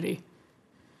humanity.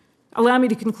 Allow me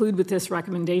to conclude with this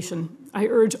recommendation. I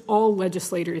urge all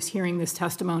legislators hearing this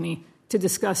testimony to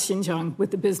discuss Xinjiang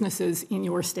with the businesses in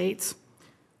your states.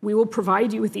 We will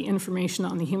provide you with the information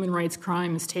on the human rights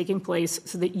crimes taking place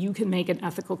so that you can make an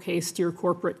ethical case to your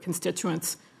corporate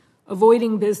constituents.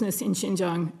 Avoiding business in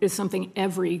Xinjiang is something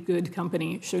every good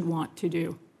company should want to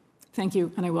do. Thank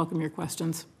you, and I welcome your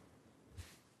questions.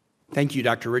 Thank you,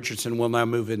 Dr. Richardson. We'll now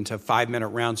move into 5-minute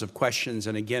rounds of questions.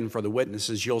 And again, for the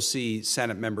witnesses, you'll see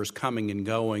Senate members coming and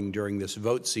going during this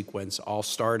vote sequence. I'll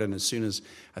start, and as soon as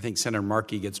I think Senator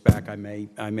Markey gets back, I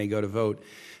may go to vote.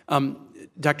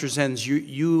 Dr. Zenz,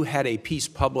 you had a piece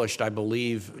published, I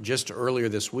believe, just earlier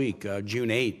this week,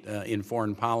 June 8, in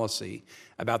Foreign Policy,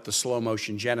 about the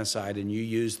slow-motion genocide, and you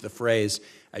used the phrase,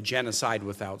 a genocide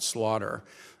without slaughter.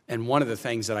 And one of the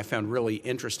things that I found really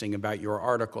interesting about your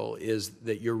article is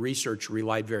that your research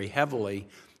relied very heavily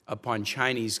upon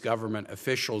Chinese government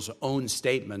officials' own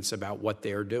statements about what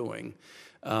they're doing.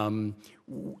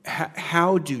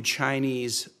 How do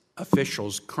Chinese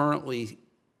officials currently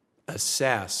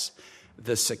assess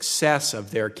the success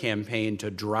of their campaign to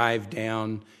drive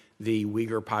down the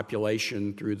Uyghur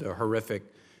population through the horrific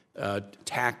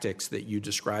tactics that you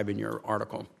describe in your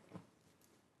article?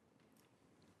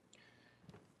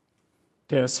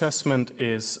 Their assessment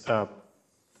is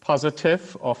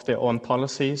positive of their own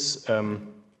policies,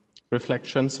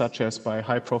 reflections such as by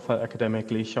high-profile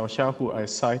academic Li Xiaoxia, who I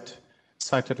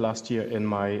cited last year in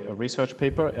my research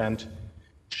paper, and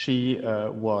she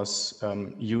was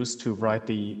used to write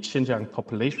the Xinjiang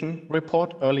population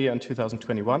report earlier in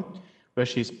 2021, where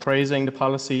she's praising the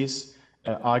policies,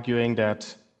 arguing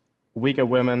that Uyghur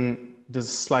women, this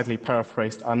is slightly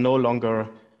paraphrased, are no longer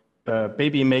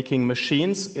baby-making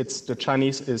machines. The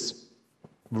Chinese is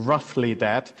roughly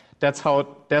that. That's how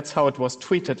it was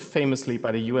tweeted famously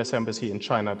by the U.S. Embassy in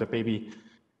China. The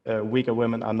Uyghur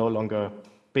women are no longer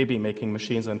baby-making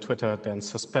machines, and Twitter then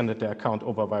suspended their account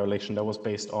over violation. That was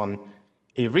based on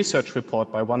a research report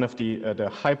by one of the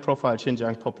high-profile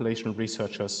Xinjiang population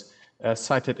researchers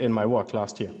cited in my work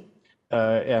last year.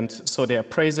 And so they're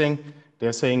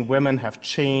saying women have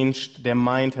changed, their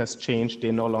mind has changed,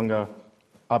 they no longer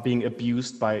are being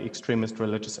abused by extremist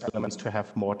religious elements to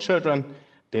have more children.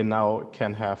 They now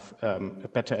can have a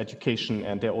better education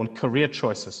and their own career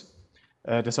choices.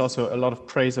 There's also a lot of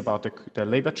praise about the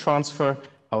labor transfer,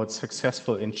 how it's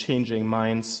successful in changing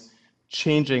minds,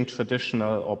 changing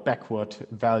traditional or backward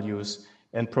values,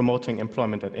 and promoting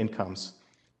employment and incomes.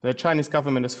 The Chinese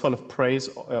government is full of praise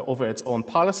over its own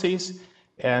policies,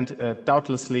 and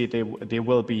doubtlessly they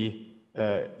will be,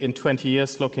 in 20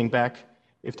 years, looking back,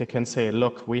 if they can say,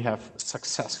 look, we have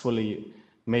successfully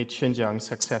made Xinjiang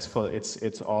successful,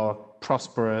 it's all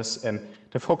prosperous, and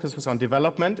the focus was on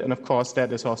development, and of course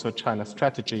that is also China's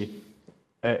strategy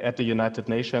at the United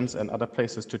Nations and other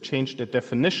places to change the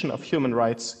definition of human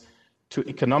rights to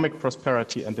economic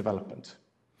prosperity and development.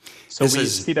 So we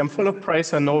see them full of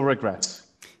praise and no regrets.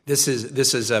 This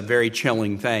is a very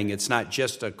chilling thing. It's not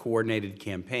just a coordinated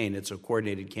campaign. It's a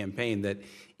coordinated campaign that,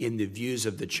 in the views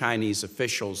of the Chinese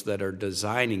officials that are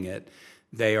designing it,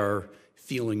 they are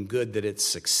feeling good that it's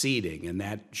succeeding, and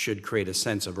that should create a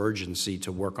sense of urgency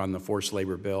to work on the forced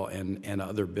labor bill and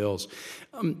other bills.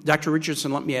 Dr.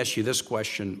 Richardson, let me ask you this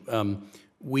question.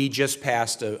 We just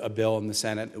passed a bill in the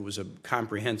Senate. It was a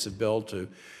comprehensive bill to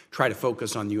try to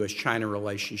focus on the U.S.-China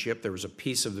relationship. There was a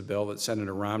piece of the bill that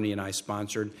Senator Romney and I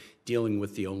sponsored dealing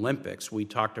with the Olympics. We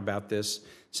talked about this.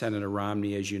 Senator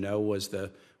Romney, as you know, was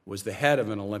the head of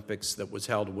an Olympics that was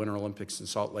held, Winter Olympics in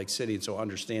Salt Lake City, and so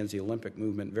understands the Olympic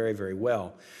movement very, very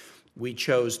well. We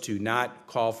chose to not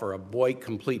call for a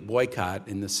complete boycott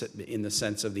in the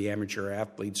sense of the amateur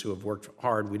athletes who have worked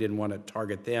hard. We didn't want to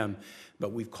target them,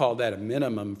 but we've called that a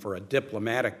minimum for a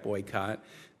diplomatic boycott.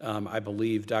 I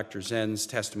believe Dr. Zen's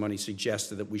testimony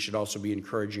suggested that we should also be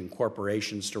encouraging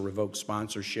corporations to revoke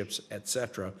sponsorships, et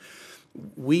cetera.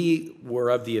 We were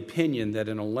of the opinion that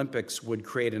an Olympics would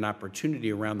create an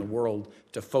opportunity around the world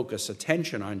to focus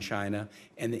attention on China,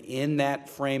 and in that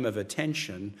frame of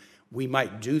attention, we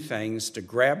might do things to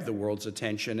grab the world's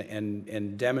attention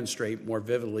and demonstrate more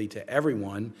vividly to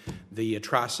everyone the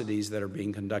atrocities that are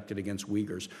being conducted against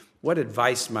Uyghurs. What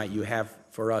advice might you have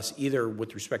for us, either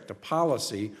with respect to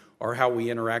policy or how we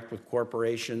interact with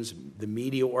corporations, the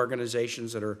media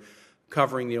organizations that are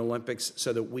covering the Olympics,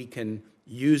 so that we can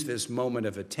use this moment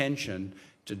of attention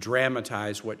to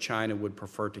dramatize what China would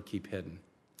prefer to keep hidden?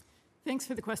 Thanks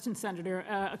for the question, Senator.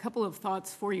 A couple of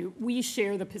thoughts for you. We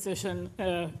share the position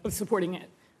of supporting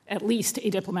at least a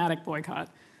diplomatic boycott.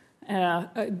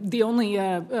 The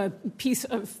only piece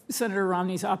of Senator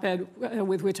Romney's op-ed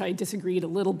with which I disagreed a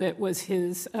little bit was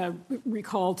his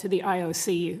recall to the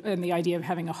IOC and the idea of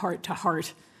having a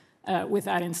heart-to-heart with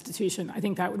that institution. I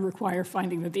think that would require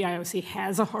finding that the IOC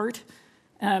has a heart.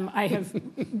 I have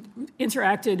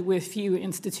interacted with few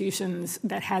institutions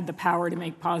that had the power to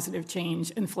make positive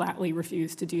change and flatly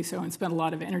refused to do so, and spent a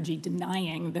lot of energy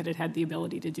denying that it had the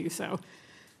ability to do so.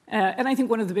 And I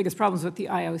think one of the biggest problems with the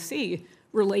IOC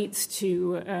relates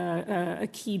to a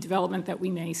key development that we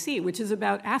may see, which is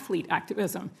about athlete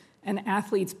activism and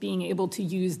athletes being able to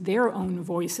use their own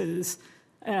voices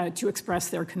to express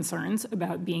their concerns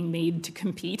about being made to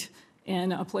compete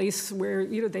in a place where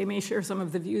they may share some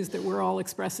of the views that we're all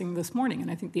expressing this morning.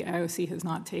 And I think the IOC has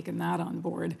not taken that on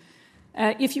board.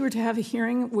 If you were to have a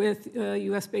hearing with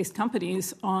U.S.-based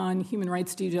companies on human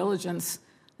rights due diligence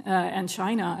and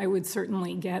China, I would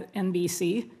certainly get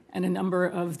NBC and a number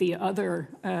of the other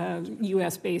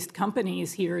U.S.-based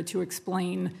companies here to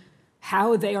explain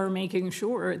how they are making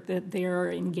sure that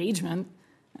their engagement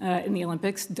in the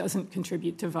Olympics doesn't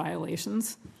contribute to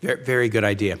violations. Very good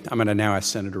idea. I'm going to now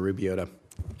ask Senator Rubio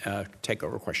to take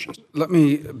over questions. Let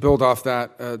me build off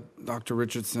that, Dr.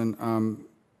 Richardson.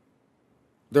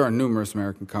 There are numerous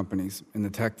American companies in the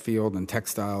tech field and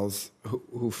textiles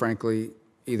who frankly,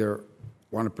 either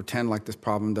want to pretend like this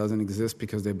problem doesn't exist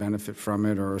because they benefit from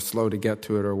it or are slow to get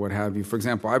to it or what have you. For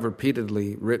example, I've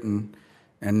repeatedly written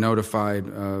and notified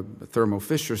Thermo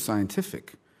Fisher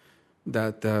Scientific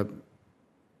that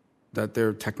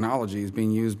their technology is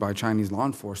being used by Chinese law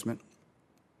enforcement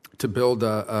to build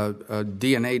a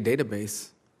DNA database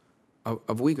of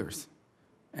Uyghurs.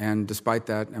 And despite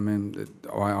that, I mean,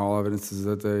 all evidence is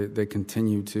that they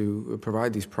continue to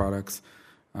provide these products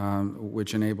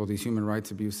which enable these human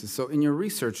rights abuses. So in your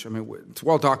research, I mean, it's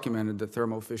well documented that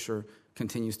Thermo Fisher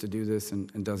continues to do this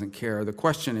and doesn't care. The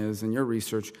question is, in your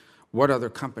research, what other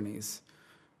companies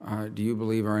do you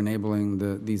believe are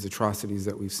enabling these atrocities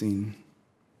that we've seen?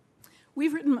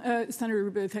 We've written, Senator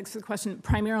Rubio, thanks for the question,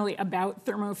 primarily about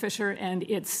Thermo Fisher and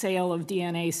its sale of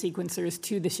DNA sequencers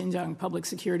to the Xinjiang Public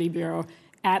Security Bureau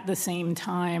at the same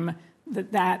time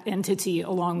that entity,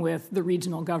 along with the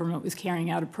regional government, was carrying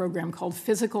out a program called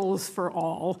Physicals for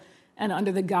All, and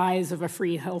under the guise of a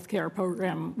free healthcare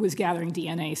program was gathering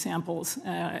DNA samples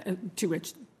to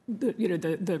which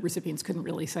the recipients couldn't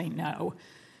really say no.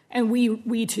 And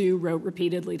we too wrote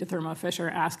repeatedly to Thermo Fisher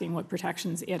asking what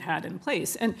protections it had in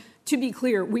place. And to be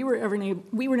clear, we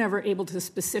were never able to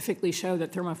specifically show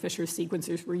that Thermo Fisher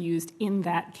sequencers were used in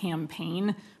that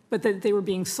campaign, but that they were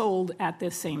being sold at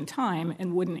this same time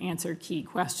and wouldn't answer key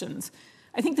questions.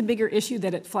 I think the bigger issue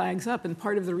that it flags up, and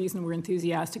part of the reason we're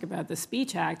enthusiastic about the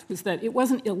Speech Act, was that it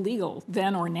wasn't illegal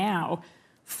then or now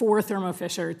for Thermo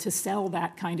Fisher to sell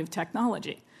that kind of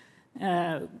technology.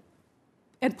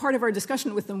 And part of our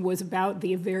discussion with them was about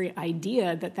the very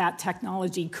idea that that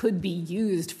technology could be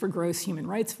used for gross human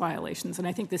rights violations. And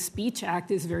I think the Speech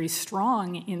Act is very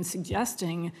strong in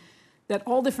suggesting that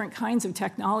all different kinds of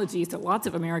technologies that lots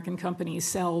of American companies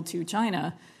sell to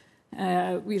China,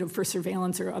 for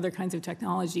surveillance or other kinds of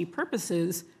technology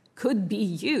purposes, could be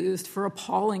used for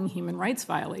appalling human rights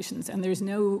violations. And there's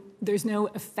no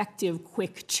effective,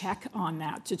 quick check on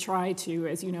that to try to,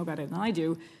 as you know better than I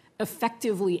do,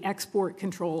 effectively export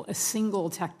control a single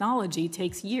technology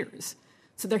takes years.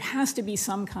 So there has to be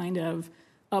some kind of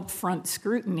upfront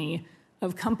scrutiny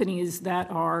of companies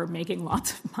that are making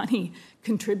lots of money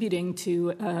contributing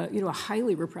to a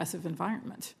highly repressive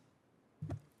environment.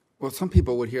 Well, some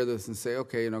people would hear this and say,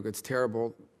 okay, it's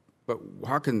terrible, but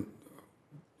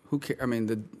who cares? I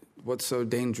mean, what's so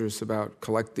dangerous about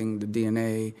collecting the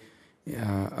DNA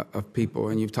of people?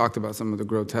 And you've talked about some of the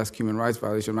grotesque human rights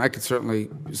violations. I could certainly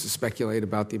speculate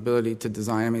about the ability to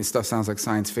design. I mean, stuff sounds like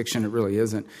science fiction. It really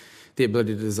isn't. The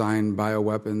ability to design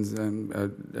bioweapons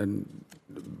and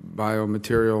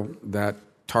biomaterial that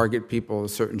target people of a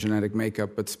certain genetic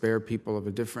makeup but spare people of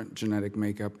a different genetic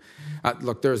makeup.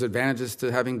 Look, there's advantages to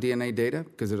having DNA data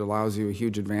because it allows you a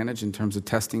huge advantage in terms of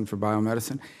testing for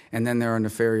biomedicine, and then there are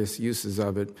nefarious uses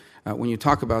of it. When you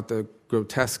talk about the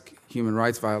grotesque human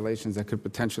rights violations that could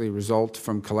potentially result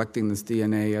from collecting this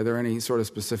DNA, are there any sort of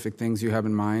specific things you have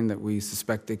in mind that we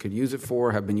suspect they could use it for,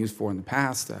 have been used for in the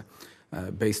past,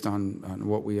 based on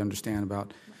what we understand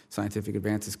about scientific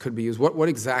advances could be used? What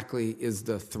exactly is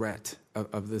the threat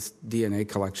of this DNA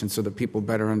collection so that people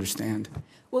better understand?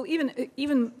 Well,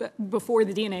 even before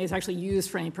the DNA is actually used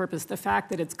for any purpose, the fact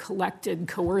that it's collected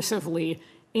coercively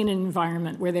in an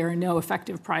environment where there are no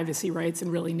effective privacy rights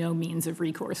and really no means of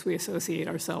recourse. We associate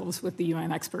ourselves with the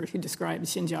UN expert who described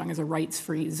Xinjiang as a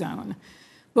rights-free zone.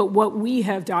 But what we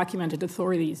have documented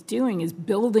authorities doing is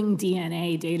building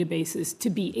DNA databases to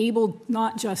be able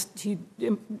not just to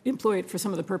employ it for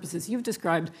some of the purposes you've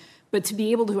described, but to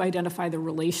be able to identify the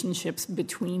relationships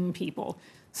between people.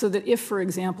 So that if, for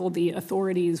example, the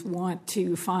authorities want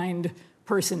to find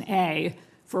person A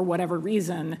for whatever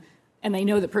reason, and they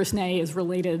know that person A is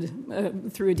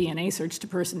related through a DNA search to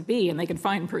person B, and they can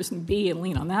find person B and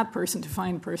lean on that person to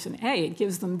find person A, it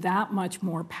gives them that much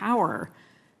more power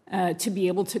to be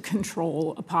able to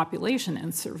control a population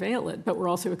and surveil it. But we're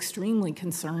also extremely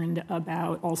concerned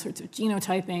about all sorts of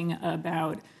genotyping,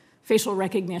 about facial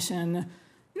recognition,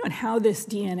 and how this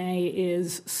DNA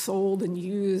is sold and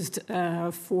used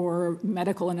for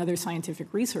medical and other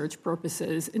scientific research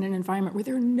purposes in an environment where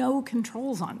there are no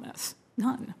controls on this,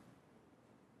 none.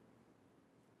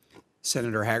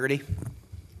 Senator Haggerty.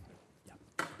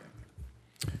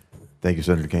 Thank you,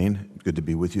 Senator Kaine. Good to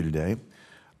be with you today.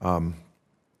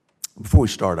 Before we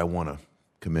start, I want to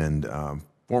commend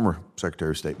former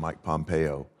Secretary of State Mike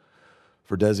Pompeo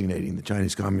for designating the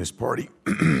Chinese Communist Party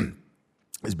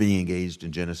as being engaged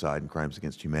in genocide and crimes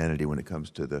against humanity when it comes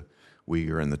to the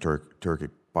Uyghur and the Turkic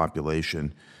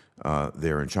population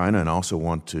there in China, and also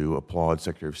want to applaud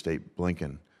Secretary of State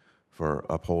Blinken for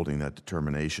upholding that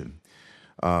determination.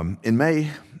 In May,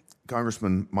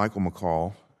 Congressman Michael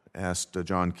McCall asked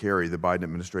John Kerry, the Biden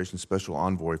administration's special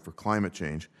envoy for climate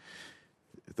change,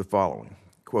 the following,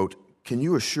 quote, "Can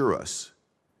you assure us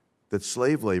that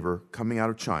slave labor coming out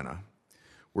of China,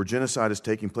 where genocide is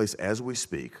taking place as we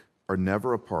speak, are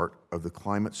never a part of the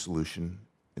climate solution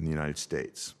in the United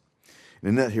States?" And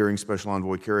in that hearing, Special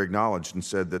Envoy Kerry acknowledged and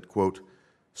said that, quote,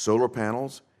 "Solar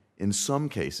panels, in some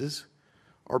cases,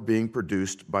 are being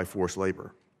produced by forced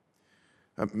labor."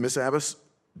 Ms. Abbas,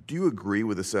 do you agree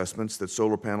with assessments that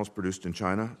solar panels produced in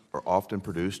China are often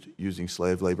produced using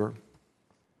slave labor?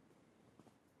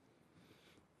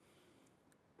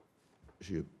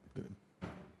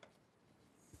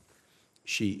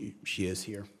 She is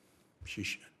here. She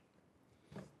should.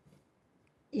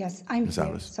 Yes, I'm Ms. here.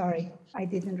 Alice. Sorry, I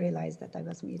didn't realize that I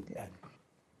was muted.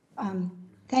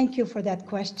 Thank you for that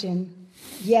question.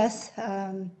 Yes,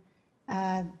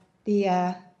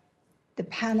 the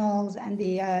panels and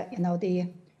the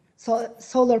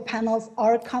solar panels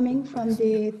are coming from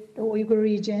the Uyghur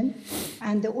region,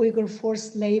 and the Uyghur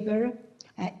forced labor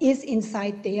is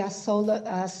inside the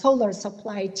solar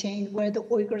supply chain, where the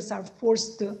Uyghurs are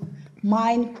forced to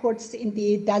mine quartz in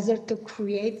the desert to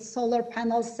create solar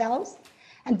panel cells.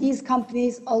 And these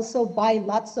companies also buy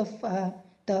lots of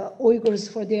the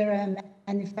Uyghurs for their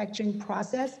manufacturing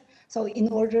process. So in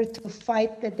order to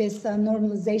fight this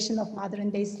normalization of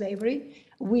modern-day slavery,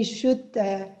 we should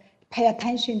pay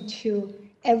attention to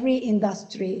every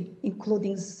industry,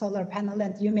 including solar panel.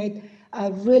 And you made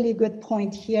a really good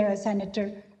point here,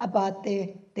 Senator, about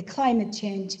the climate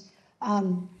change.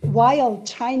 While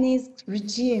Chinese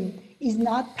regime is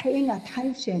not paying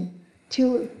attention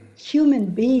to human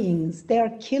beings, they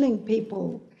are killing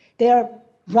people, they are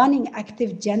running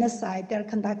active genocide, they're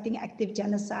conducting active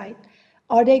genocide.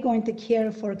 Are they going to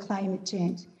care for climate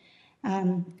change?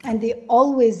 And they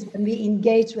always, when we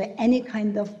engage with any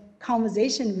kind of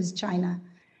conversation with China,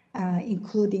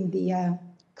 including the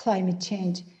climate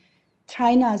change,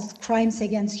 China's crimes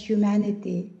against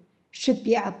humanity should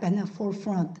be up in the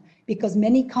forefront, because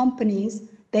many companies,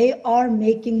 they are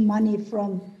making money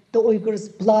from the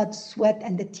Uyghurs' blood, sweat,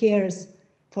 and the tears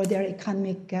for their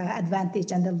economic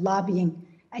advantage, and the lobbying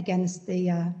against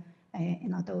the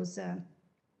those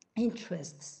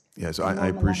interests. Yes, I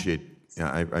appreciate. Yeah,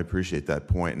 I appreciate that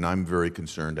point, and I'm very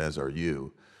concerned, as are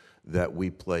you, that we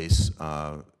place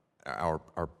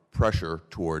our pressure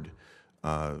toward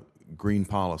green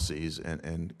policies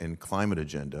and climate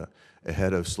agenda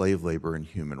ahead of slave labor and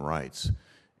human rights.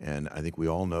 And I think we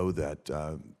all know that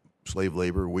slave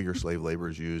labor, Uyghur slave labor,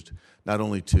 is used not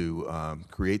only to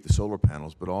create the solar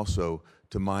panels, but also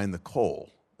to mine the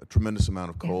coal. A tremendous amount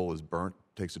of coal is burnt,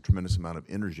 takes a tremendous amount of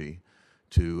energy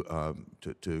to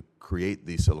create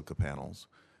these silica panels.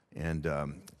 And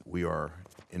we are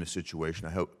in a situation,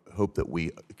 I hope that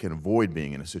we can avoid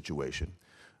being in a situation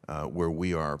where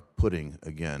we are putting,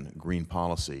 again, green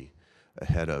policy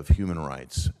ahead of human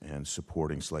rights and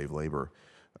supporting slave labor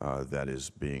that is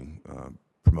being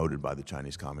promoted by the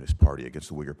Chinese Communist Party against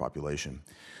the Uyghur population.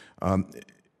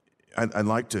 I'd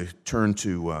like to turn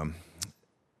to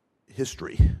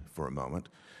history for a moment.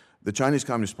 The Chinese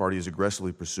Communist Party is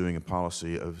aggressively pursuing a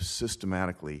policy of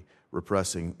systematically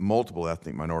repressing multiple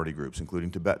ethnic minority groups, including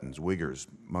Tibetans, Uyghurs,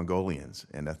 Mongolians,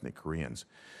 and ethnic Koreans.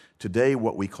 Today,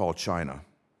 what we call China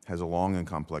has a long and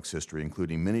complex history,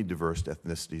 including many diverse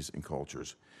ethnicities and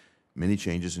cultures, many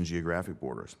changes in geographic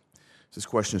borders. This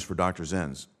question is for Dr.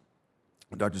 Zenz.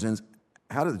 Dr. Zenz,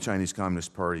 how did the Chinese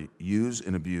Communist Party use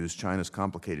and abuse China's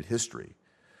complicated history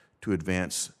to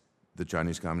advance the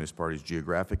Chinese Communist Party's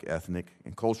geographic, ethnic,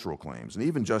 and cultural claims, and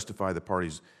even justify the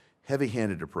party's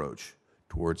heavy-handed approach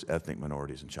towards ethnic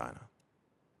minorities in China?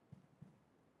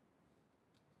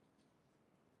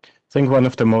 I think one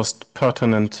of the most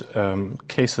pertinent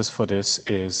cases for this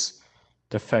is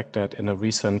the fact that in a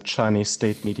recent Chinese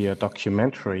state media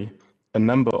documentary, a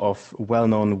number of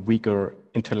well-known Uyghur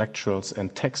intellectuals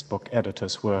and textbook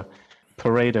editors were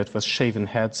paraded with shaven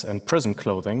heads and prison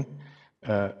clothing,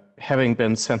 having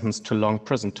been sentenced to long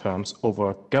prison terms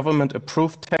over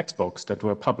government-approved textbooks that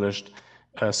were published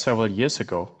several years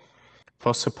ago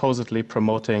for supposedly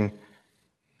promoting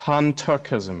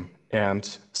pan-Turkism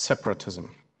and separatism,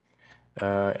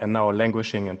 and now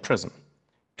languishing in prison.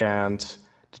 And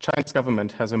the Chinese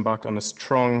government has embarked on a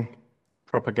strong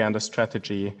propaganda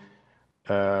strategy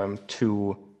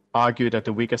to argue that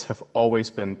the Uyghurs have always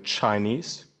been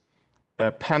Chinese.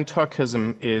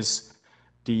 Pan-Turkism is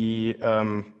the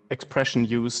expression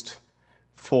used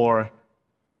for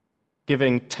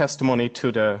giving testimony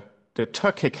to the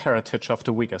Turkic heritage of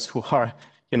the Uyghurs, who are,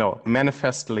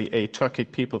 manifestly a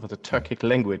Turkic people with a Turkic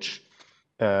language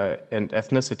and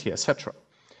ethnicity, etc.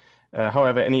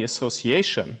 However, any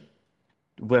association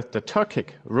with the Turkic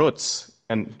roots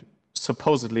and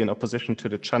supposedly in opposition to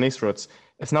the Chinese roots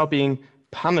is now being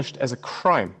punished as a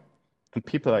crime, and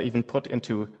people are even put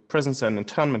into prisons and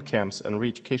internment camps and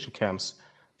re-education camps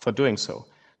for doing so.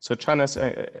 So China's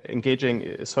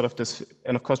engaging sort of this,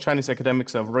 and of course Chinese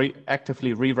academics are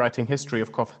actively rewriting history.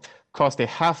 Of course they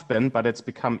have been, but it's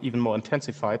become even more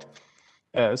intensified.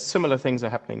 Similar things are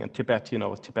happening in Tibet.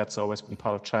 Tibet's always been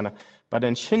part of China. But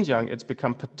in Xinjiang, it's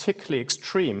become particularly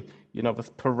extreme,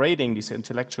 with parading these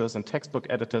intellectuals and textbook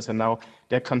editors, and now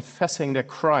they're confessing their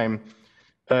crime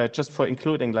just for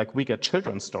including like Uyghur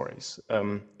children's stories.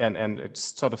 And it's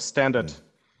sort of standard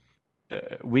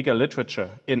Uyghur literature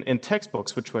in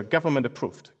textbooks which were government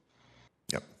approved.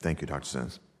 Yep. Thank you, Dr.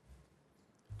 Zenz.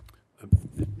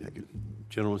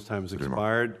 Gentleman's time has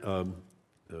expired.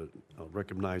 I'll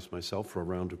recognize myself for a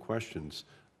round of questions.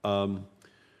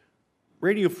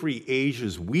 Radio Free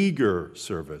Asia's Uyghur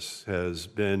service has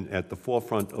been at the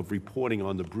forefront of reporting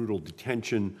on the brutal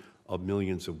detention of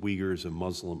millions of Uyghurs and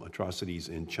Muslim atrocities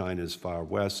in China's far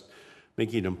west.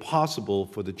 making it impossible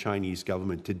for the Chinese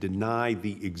government to deny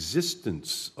the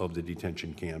existence of the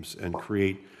detention camps and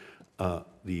create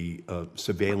the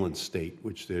surveillance state,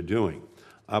 which they're doing.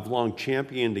 I've long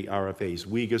championed the RFA's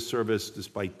Uyghur service,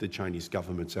 despite the Chinese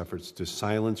government's efforts to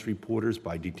silence reporters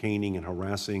by detaining and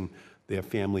harassing their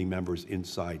family members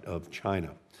inside of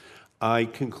China. I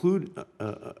concluded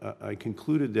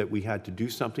that we had to do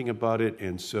something about it,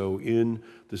 and so in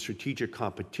the Strategic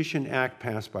Competition Act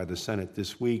passed by the Senate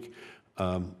this week,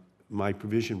 my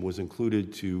provision was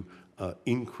included to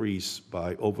increase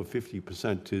by over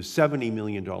 50% to $70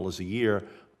 million a year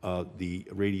the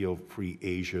Radio Free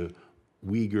Asia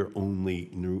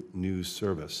Uyghur-only news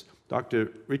service.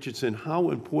 Dr. Richardson, how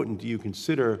important do you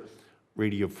consider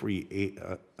Radio Free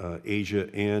Asia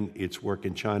and its work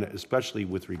in China, especially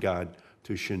with regard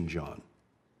to Xinjiang?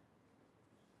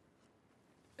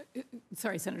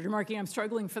 Sorry, Senator Markey, I'm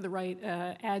struggling for the right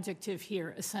adjective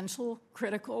here. Essential,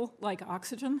 critical, like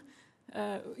oxygen.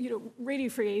 Radio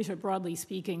Free Asia, broadly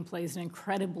speaking, plays an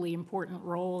incredibly important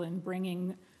role in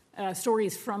bringing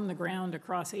stories from the ground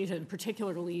across Asia, and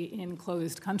particularly in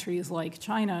closed countries like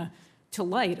China, to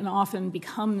light, and often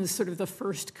becomes sort of the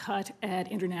first cut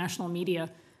at international media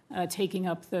taking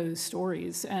up those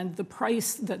stories. And the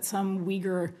price that some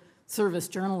Uyghur service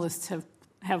journalists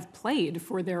have paid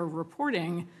for their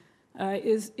reporting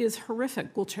is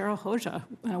horrific. Gulchera Hoxha,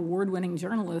 an award-winning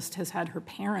journalist, has had her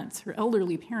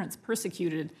elderly parents,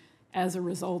 persecuted as a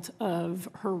result of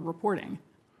her reporting.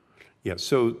 Yeah,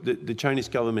 so the Chinese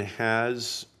government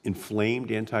has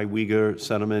inflamed anti-Uyghur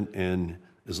sentiment and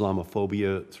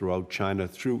Islamophobia throughout China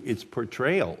through its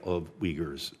portrayal of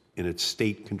Uyghurs in its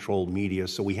state-controlled media,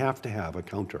 so we have to have a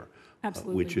counter,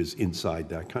 which is inside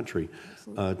that country.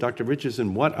 Dr.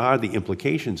 Richardson, what are the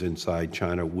implications inside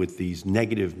China with these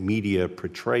negative media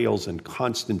portrayals and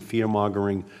constant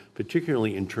fear-mongering,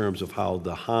 particularly in terms of how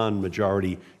the Han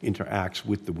majority interacts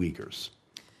with the Uyghurs?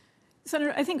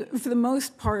 Senator, I think for the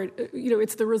most part,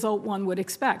 it's the result one would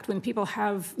expect. When people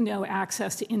have no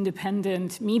access to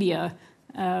independent media,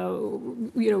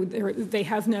 they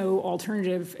have no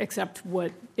alternative except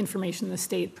what information the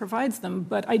state provides them.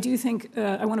 But I do think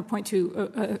I want to point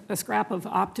to a scrap of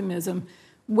optimism.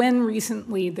 When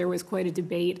recently there was quite a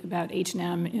debate about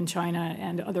H&M in China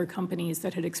and other companies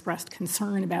that had expressed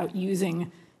concern about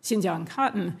using Xinjiang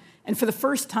cotton, and for the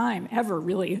first time ever,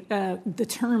 really, the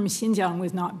term Xinjiang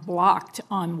was not blocked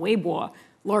on Weibo,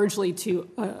 largely to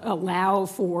allow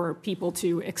for people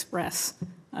to express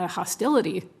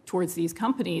hostility towards these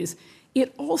companies.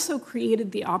 It also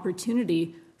created the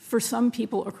opportunity for some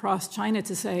people across China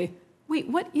to say, wait,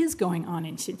 what is going on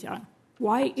in Xinjiang?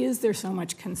 Why is there so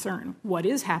much concern? What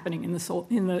is happening in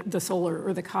the solar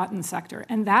or the cotton sector?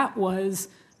 And that was,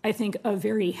 I think, a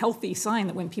very healthy sign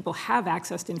that when people have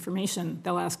access to information,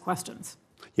 they'll ask questions.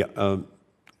 Yeah,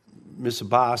 Ms.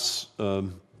 Abbas,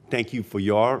 thank you for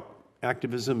your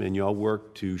activism and your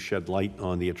work to shed light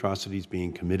on the atrocities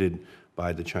being committed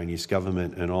by the Chinese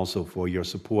government, and also for your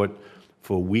support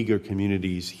for Uyghur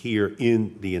communities here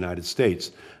in the United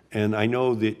States. And I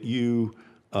know that you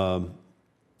are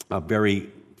very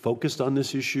focused on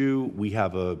this issue. We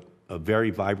have a very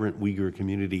vibrant Uyghur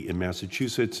community in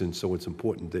Massachusetts, and so it's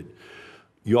important that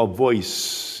your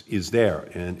voice is there,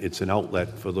 and it's an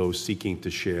outlet for those seeking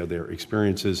to share their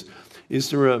experiences. Is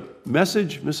there a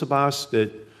message, Ms. Abbas,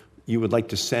 that you would like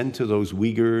to send to those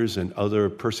Uyghurs and other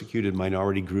persecuted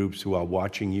minority groups who are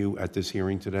watching you at this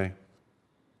hearing today?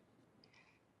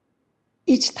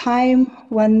 Each time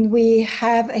when we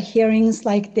have hearings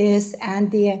like this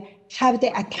and have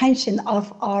the attention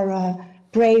of our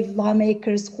brave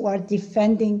lawmakers who are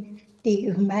defending the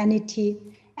humanity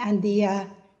and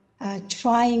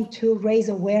trying to raise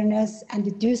awareness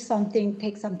and do something,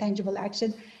 take some tangible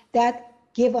action, that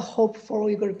give a hope for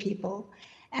Uyghur people.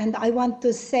 And I want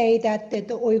to say that the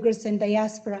Uyghurs in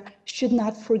diaspora should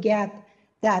not forget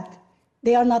that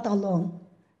they are not alone.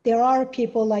 There are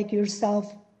people like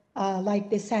yourself, like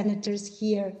the senators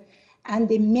here, and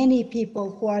the many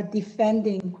people who are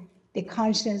defending the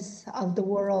conscience of the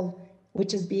world,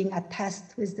 which is being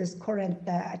attacked with this current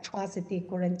atrocity,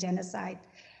 current genocide.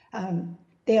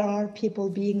 There are people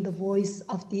being the voice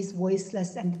of these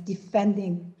voiceless and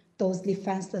defending those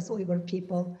defenseless Uyghur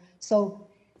people. So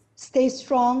stay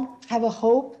strong, have a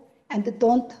hope, and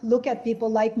don't look at people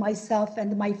like myself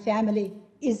and my family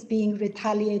is being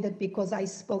retaliated because I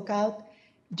spoke out.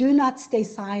 Do not stay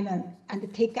silent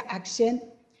and take action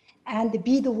and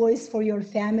be the voice for your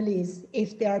families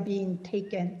if they are being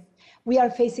taken. We are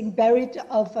facing barrage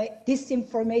of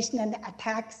disinformation and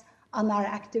attacks on our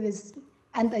activists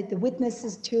and the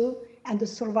witnesses too, and the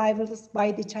survivors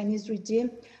by the Chinese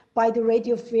regime. by the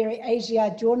Radio Free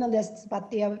Asia journalists, but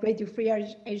the Radio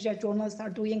Free Asia journalists are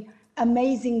doing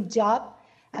amazing job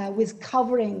with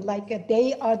covering,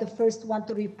 they are the first one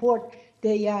to report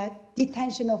the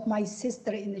detention of my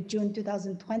sister in June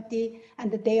 2020,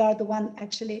 and that they are the one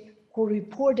actually who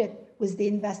reported with the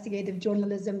investigative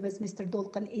journalism with Mr.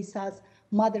 Dolkan Isa's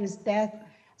mother's death.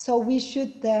 So we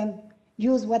should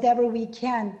use whatever we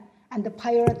can and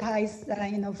prioritize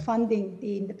funding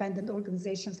the independent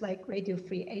organizations like Radio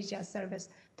Free Asia Service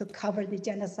to cover the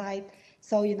genocide.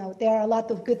 So there are a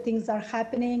lot of good things are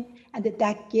happening, and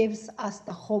that gives us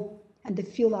the hope and the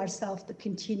fuel ourselves to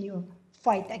continue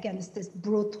fight against this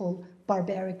brutal,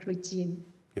 barbaric regime.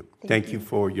 Yep. Thank you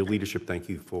for your leadership. Thank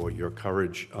you for your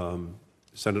courage.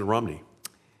 Senator Romney.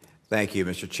 Thank you,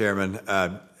 Mr. Chairman.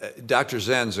 Dr.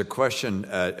 Zenz, a question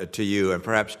to you, and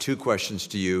perhaps two questions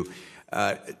to you.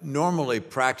 Normally,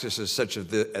 practices such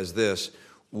as this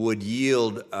would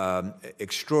yield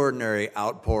extraordinary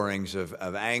outpourings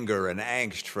of anger and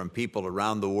angst from people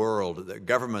around the world. The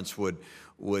governments would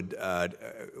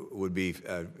be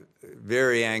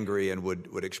very angry and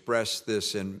would express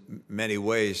this in many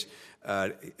ways,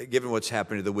 given what's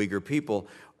happening to the Uyghur people.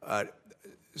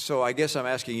 So I guess I'm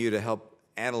asking you to help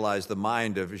analyze the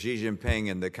mind of Xi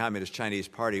Jinping and the Communist Chinese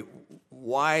Party.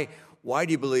 Why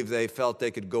do you believe they felt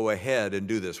they could go ahead and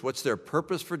do this? What's their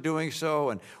purpose for doing so,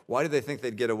 and why do they think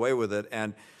they'd get away with it?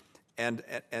 And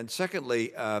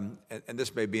secondly, and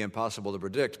this may be impossible to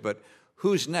predict, but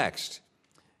who's next?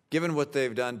 Given what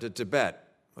they've done to Tibet,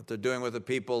 what they're doing with the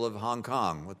people of Hong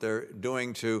Kong, what they're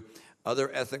doing to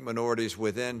other ethnic minorities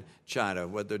within China,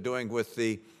 what they're doing with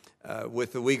the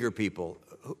Uyghur people,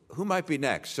 who might be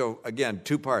next? So again,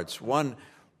 two parts. One,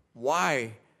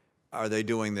 why are they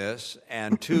doing this?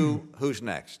 And two, who's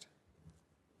next?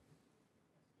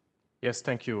 Yes,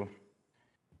 thank you.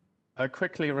 I'll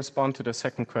quickly respond to the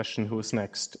second question, who's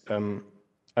next?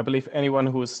 I believe anyone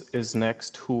who is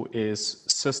next who is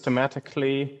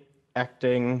systematically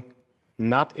acting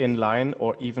not in line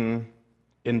or even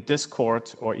in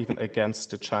discord or even against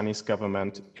the Chinese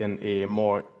government in a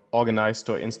more organized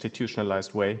or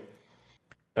institutionalized way.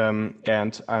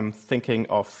 And I'm thinking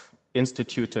of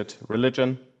instituted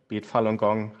religion, be it Falun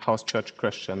Gong, house church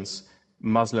Christians,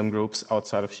 Muslim groups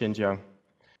outside of Xinjiang.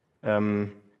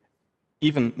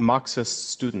 Even Marxist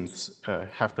students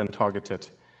have been targeted.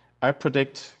 I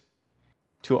predict,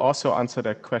 to also answer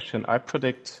that question, I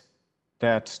predict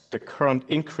that the current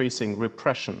increasing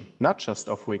repression, not just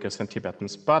of Uyghurs and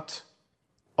Tibetans, but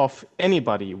of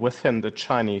anybody within the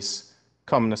Chinese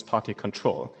Communist Party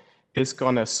control, is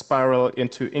going to spiral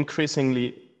into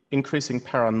increasing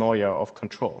paranoia of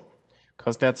control.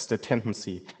 Because that's the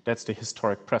tendency, that's the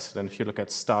historic precedent. If you look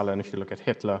at Stalin, if you look at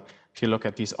Hitler, if you look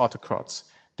at these autocrats,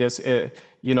 there's a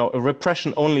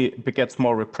repression only begets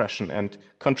more repression, and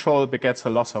control begets a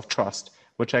loss of trust,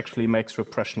 which actually makes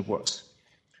repression worse.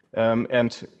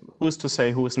 And who's to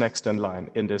say who's next in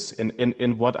line in this,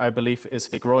 in what I believe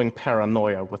is a growing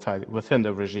paranoia within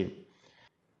the regime?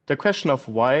 The question of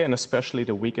why, and especially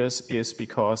the Uyghurs, is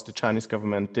because the Chinese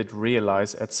government did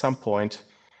realize at some point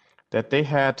that they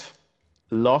had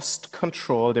lost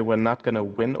control. They were not going to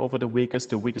win over the Uyghurs.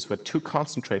 The Uyghurs were too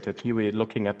concentrated. Here we're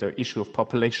looking at the issue of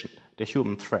population, the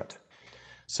human threat.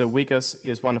 So Uyghurs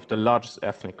is one of the largest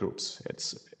ethnic groups.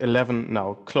 It's 11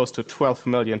 now, close to 12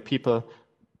 million people,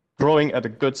 growing at a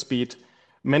good speed.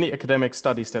 Many academic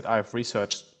studies that I've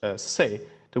researched say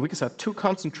the Uyghurs are too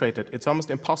concentrated. It's almost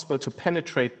impossible to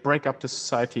penetrate, break up the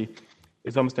society.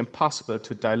 It's almost impossible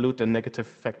to dilute the negative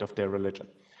effect of their religion.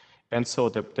 And so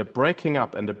the breaking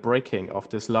up and the breaking of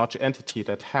this large entity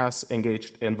that has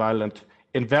engaged in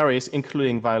various,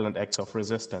 including violent acts of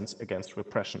resistance against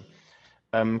repression.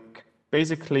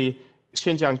 Basically,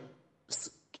 Xinjiang's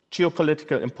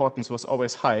geopolitical importance was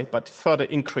always high, but further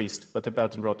increased with the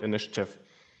Belt and Road Initiative.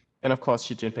 And of course,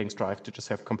 Xi Jinping's drive to just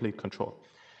have complete control.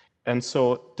 And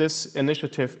so this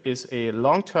initiative is a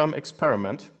long-term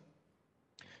experiment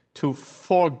to,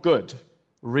 for good,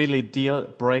 really deal,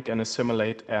 break, and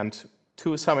assimilate, and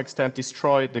to some extent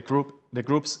destroy the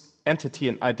group's entity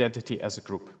and identity as a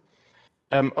group.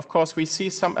 Of course, we see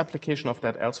some application of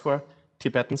that elsewhere.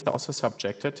 Tibetans are also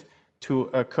subjected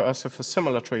to coercive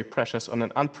assimilatory pressures on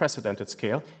an unprecedented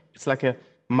scale. It's like a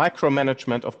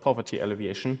micromanagement of poverty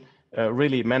alleviation,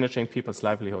 really managing people's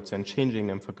livelihoods and changing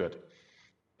them for good.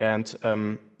 And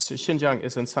so Xinjiang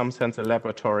is in some sense a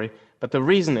laboratory, but the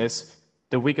reason is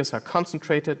the Uyghurs are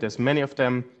concentrated, there's many of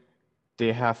them,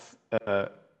 they have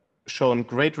shown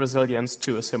great resilience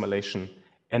to assimilation,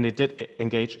 and they did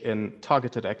engage in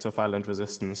targeted acts of violent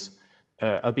resistance,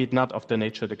 albeit not of the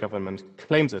nature the government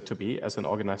claims it to be as an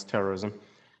organized terrorism,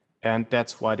 and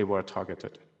that's why they were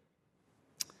targeted.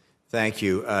 Thank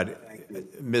you.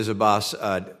 Ms. Abbas,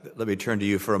 let me turn to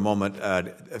you for a moment.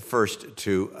 First,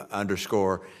 to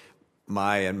underscore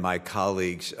my and my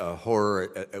colleagues'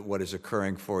 horror at what is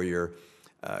occurring for your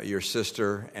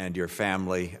sister and your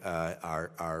family.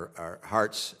 Our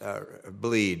hearts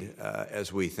bleed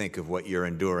as we think of what you're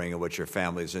enduring and what your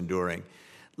family is enduring.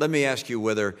 Let me ask you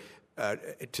whether,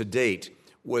 to date,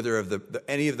 whether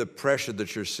any of the pressure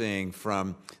that you're seeing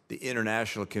from the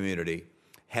international community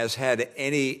has had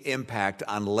any impact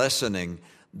on lessening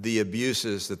the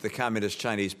abuses that the Communist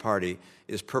Chinese Party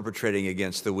is perpetrating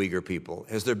against the Uyghur people.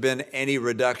 Has there been any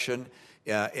reduction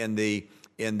in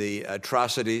the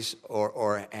atrocities,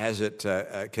 or has it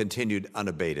continued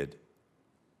unabated?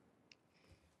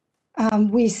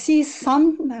 We see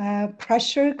some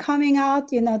pressure coming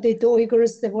out. You know, the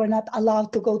Uyghurs, they were not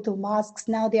allowed to go to mosques.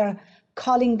 Now they are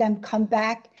calling them come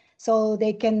back so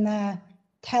they can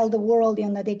tell the world, you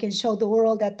know, they can show the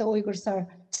world that the Uyghurs are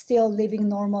still living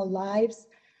normal lives.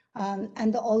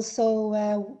 And also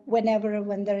when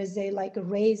there is a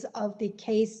raise of the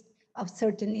case of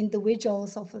certain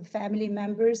individuals, of family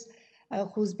members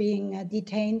who's being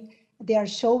detained, they are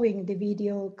showing the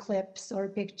video clips or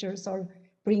pictures or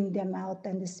bring them out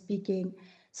and speaking.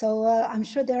 So I'm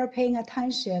sure they are paying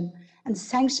attention, and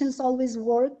sanctions always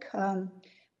work,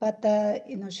 but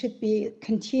should be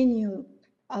continue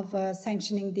of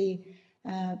sanctioning the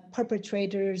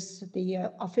perpetrators, the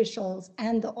officials,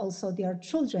 and also their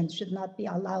children should not be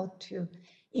allowed to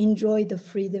enjoy the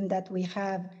freedom that we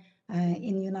have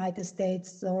in the United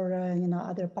States or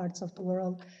other parts of the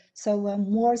world. So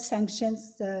more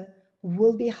sanctions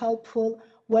will be helpful.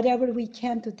 Whatever we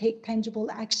can to take tangible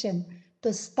action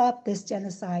to stop this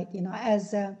genocide. You know,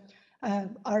 as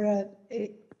our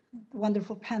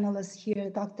wonderful panelists here,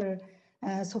 Dr.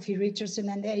 Sophie Richardson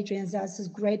and Adrian Zass's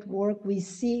great work, we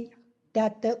see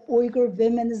that the Uyghur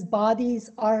women's bodies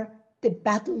are the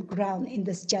battleground in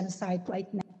this genocide right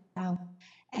now.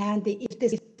 And if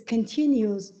this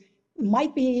continues,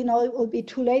 might be, it will be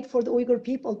too late for the Uyghur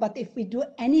people, but if we do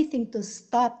anything to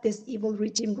stop this evil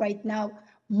regime right now,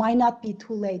 might not be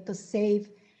too late to save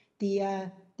the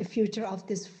future of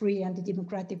this free and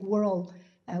democratic world,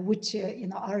 which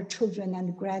our children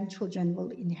and grandchildren will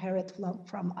inherit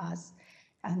from us.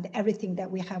 And everything that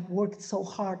we have worked so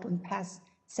hard on past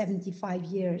 75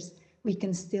 years, we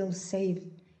can still save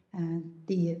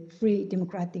the free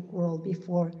democratic world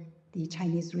before the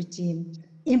Chinese regime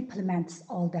implements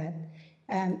all that.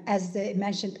 As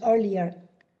mentioned earlier,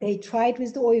 they tried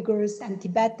with the Uyghurs and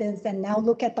Tibetans, and now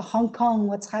look at the Hong Kong,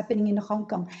 what's happening in Hong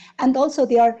Kong. And also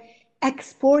they are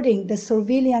exporting the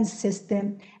surveillance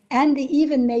system and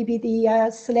even maybe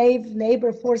the slave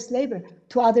labor, forced labor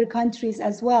to other countries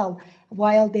as well,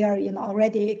 while they are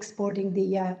already exporting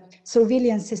the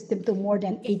surveillance system to more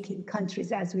than 18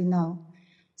 countries, as we know.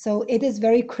 So it is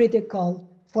very critical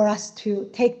for us to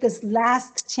take this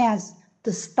last chance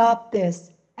to stop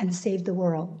this and save the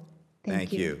world.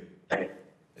 Thank you.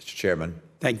 Mr. Chairman.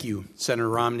 Thank you, Senator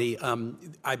Romney.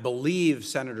 I believe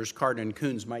Senators Cardin and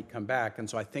Coons might come back, and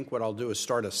so I think what I'll do is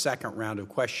start a second round of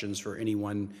questions for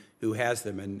anyone who has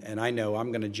them. And I know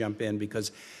I'm going to jump in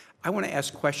because I want to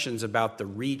ask questions about the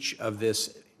reach of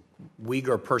this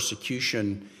Uyghur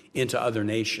persecution into other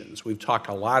nations. We've talked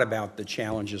a lot about the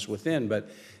challenges within, but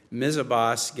Ms.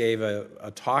 Abbas gave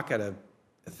a talk at a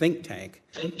think tank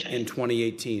in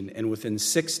 2018, and within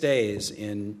 6 days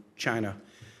in China,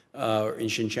 in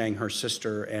Xinjiang, her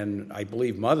sister and I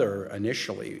believe mother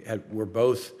initially were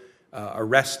both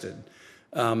arrested.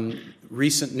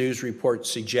 Recent news reports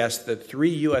suggest that 3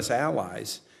 U.S.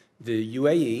 allies, the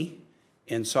UAE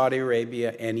and Saudi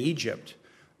Arabia and Egypt,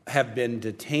 have been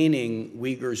detaining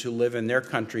Uyghurs who live in their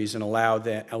countries and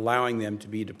allowing them to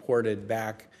be deported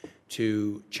back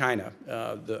to China.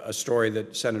 A story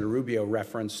that Senator Rubio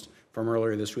referenced from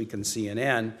earlier this week in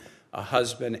CNN, a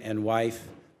husband and wife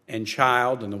and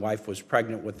child, and the wife was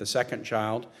pregnant with the second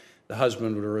child. The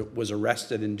husband was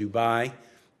arrested in Dubai,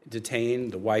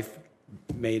 detained. The wife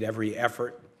made every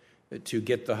effort to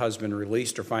get the husband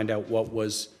released or find out what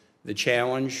was the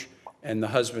challenge. And the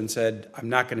husband said, I'm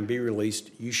not going to be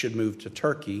released. You should move to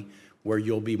Turkey, where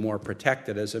you'll be more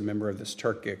protected as a member of this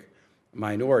Turkic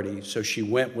minority. So she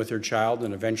went with her child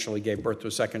and eventually gave birth to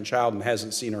a second child and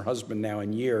hasn't seen her husband now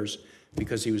in years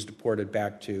because he was deported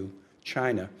back to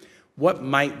China. What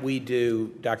might we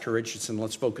do, Dr. Richardson?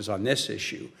 Let's focus on this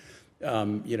issue.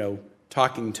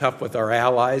 Talking tough with our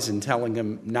allies and telling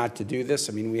them not to do this.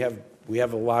 I mean, we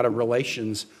have a lot of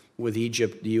relations with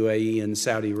Egypt, the UAE, and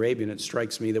Saudi Arabia, and it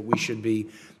strikes me that we should be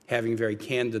having very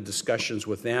candid discussions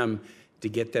with them to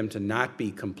get them to not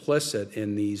be complicit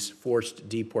in these forced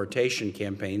deportation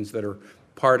campaigns that are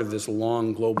part of this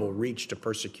long global reach to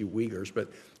persecute Uyghurs.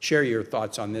 But share your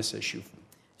thoughts on this issue.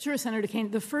 Sure, Senator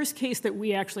Kaine. The first case that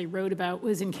we actually wrote about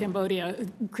was in Cambodia,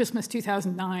 Christmas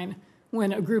 2009,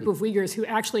 when a group of Uyghurs who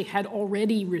actually had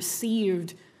already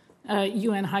received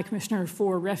UN High Commissioner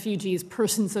for Refugees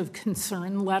Persons of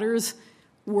Concern letters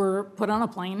were put on a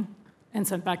plane and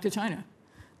sent back to China.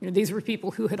 These were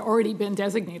people who had already been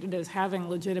designated as having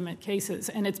legitimate cases,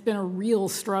 and it's been a real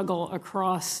struggle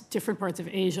across different parts of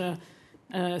Asia,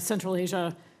 Central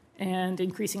Asia, and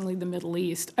increasingly the Middle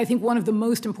East. I think one of the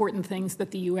most important things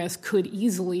that the U.S. could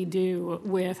easily do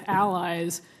with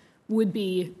allies would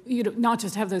be, not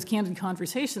just have those candid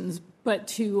conversations, but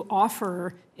to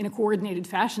offer in a coordinated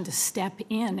fashion to step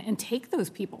in and take those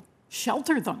people,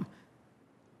 shelter them,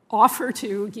 offer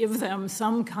to give them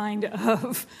some kind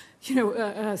of,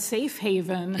 a safe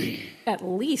haven, at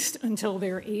least until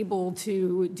they're able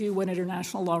to do what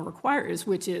international law requires,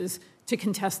 which is to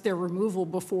contest their removal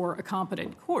before a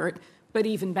competent court. But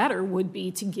even better would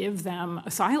be to give them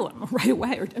asylum right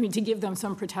away, or to give them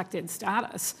some protected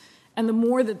status. And the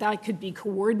more that could be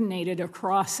coordinated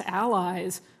across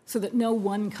allies so that no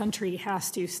one country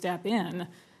has to step in,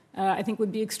 I think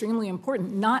would be extremely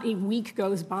important. Not a week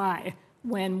goes by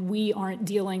when we aren't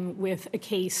dealing with a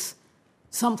case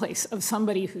someplace of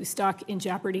somebody who's stuck in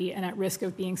jeopardy and at risk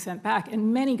of being sent back.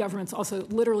 And many governments also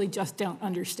literally just don't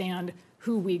understand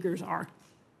who Uyghurs are.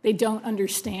 They don't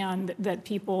understand that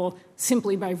people,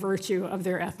 simply by virtue of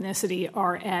their ethnicity,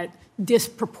 are at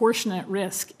disproportionate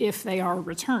risk if they are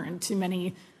returned. To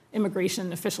many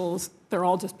immigration officials, they're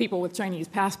all just people with Chinese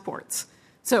passports.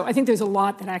 So I think there's a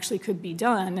lot that actually could be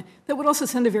done that would also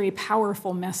send a very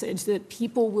powerful message that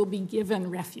people will be given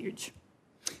refuge.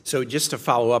 So just to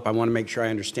follow up, I want to make sure I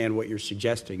understand what you're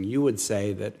suggesting. You would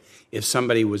say that if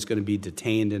somebody was going to be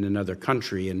detained in another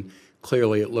country, and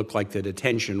clearly it looked like the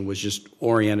detention was just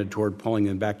oriented toward pulling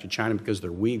them back to China because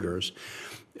they're Uyghurs,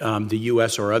 the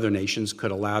U.S. or other nations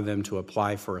could allow them to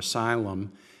apply for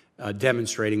asylum,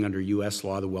 demonstrating under U.S.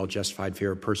 law the well-justified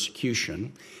fear of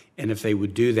persecution. And if they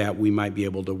would do that, we might be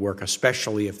able to work,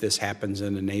 especially if this happens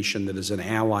in a nation that is an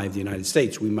ally of the United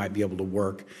States, we might be able to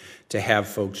work to have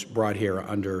folks brought here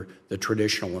under the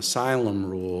traditional asylum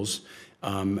rules.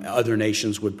 Other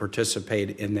nations would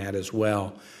participate in that as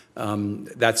well.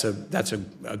 That's a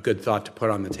good thought to put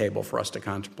on the table for us to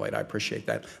contemplate. I appreciate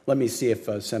that. Let me see if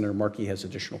Senator Markey has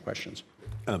additional questions.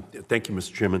 Thank you,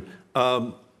 Mr.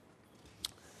 Chairman.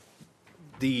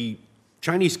 The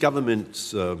Chinese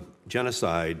government's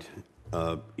genocide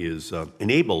is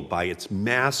enabled by its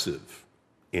massive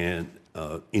and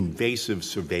invasive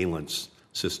surveillance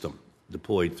system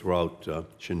deployed throughout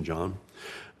Xinjiang.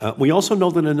 We also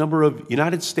know that a number of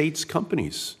United States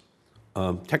companies,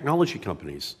 technology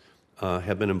companies,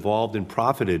 have been involved and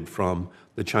profited from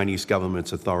the Chinese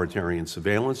government's authoritarian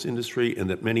surveillance industry, and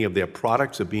that many of their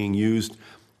products are being used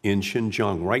in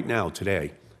Xinjiang right now,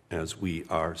 today, as we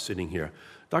are sitting here.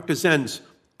 Dr. Zenz,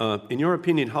 in your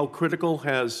opinion, how critical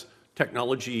has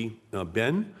technology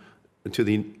been to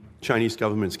the Chinese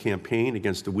government's campaign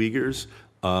against the Uyghurs?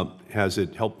 Has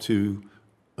it helped to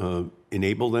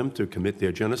enable them to commit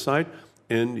their genocide?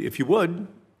 And if you would,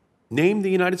 name the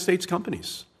United States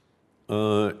companies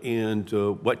and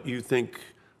what you think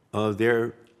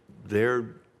their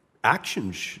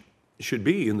actions should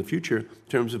be in the future in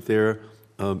terms of their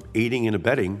aiding and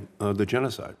abetting the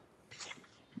genocide.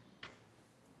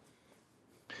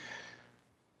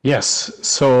 Yes,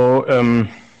 so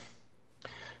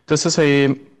this is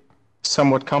a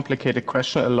somewhat complicated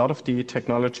question. A lot of the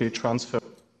technology transfer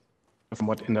is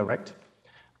somewhat indirect.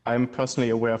 I'm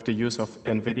personally aware of the use of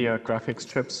NVIDIA graphics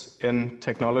chips in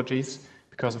technologies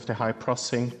because of the high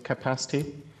processing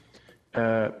capacity.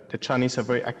 The Chinese are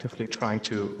very actively trying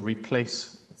to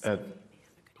reduce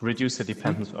the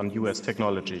dependence on US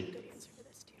technology.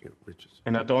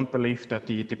 And I don't believe that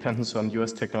the dependence on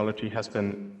US technology has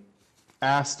been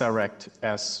as direct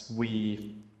as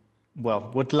we,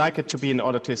 would like it to be in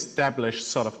order to establish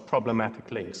sort of problematic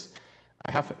links.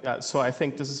 So I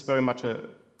think this is very much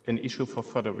an issue for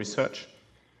further research.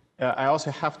 I also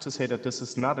have to say that this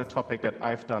is not a topic that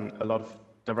I've done a lot of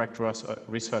direct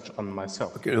research on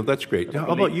myself. Okay, no, that's great. How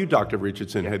about you, Dr.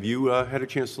 Richardson? Have you had a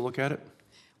chance to look at it?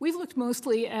 We've looked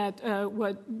mostly at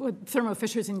what Thermo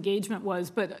Fisher's engagement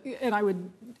was, and I would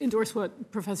endorse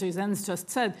what Professor Zenz just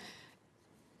said.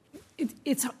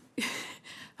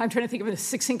 I'm trying to think of a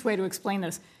succinct way to explain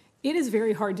this. It is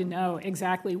very hard to know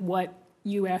exactly what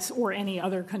U.S. or any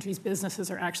other country's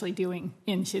businesses are actually doing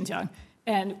in Xinjiang.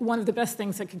 And one of the best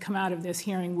things that could come out of this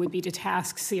hearing would be to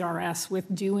task CRS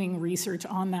with doing research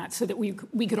on that so that we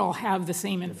could all have the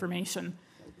same information.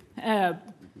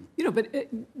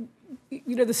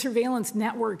 the surveillance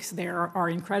networks there are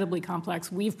incredibly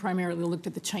complex. We've primarily looked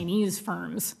at the Chinese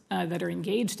firms that are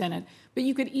engaged in it, but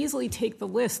you could easily take the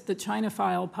list that China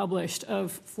File published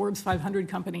of Forbes 500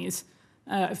 companies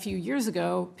a few years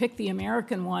ago, pick the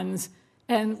American ones,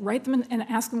 and write them and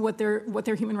ask them what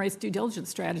their human rights due diligence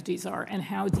strategies are and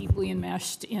how deeply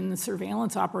enmeshed in the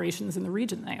surveillance operations in the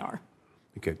region they are.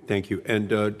 Okay, thank you. And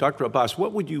Dr. Abbas,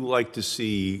 what would you like to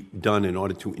see done in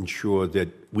order to ensure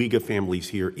that Uyghur families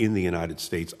here in the United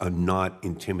States are not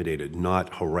intimidated,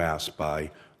 not harassed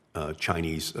by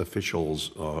Chinese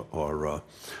officials or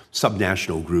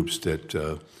subnational groups that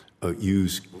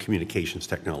use communications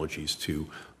technologies to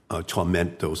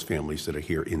torment those families that are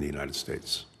here in the United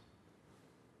States?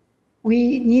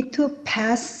 We need to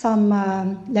pass some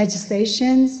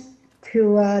legislations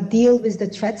to deal with the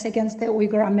threats against the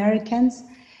Uyghur Americans,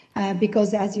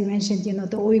 because as you mentioned,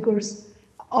 the Uyghurs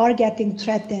are getting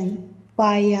threatened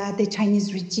by the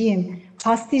Chinese regime,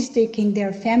 hostage taking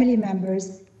their family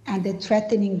members and they're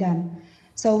threatening them.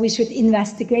 So we should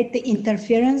investigate the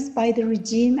interference by the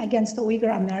regime against the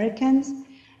Uyghur Americans,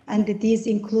 and this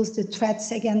includes the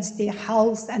threats against the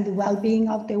health and the well-being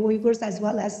of the Uyghurs as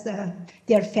well as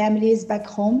their families back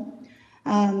home.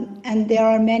 And there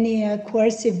are many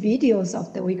coercive videos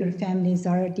of the Uyghur families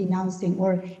are denouncing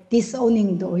or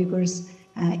disowning the Uyghurs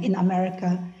in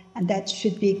America, and that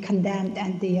should be condemned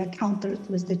and countered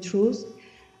with the truth.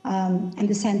 And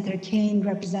the Senator Kaine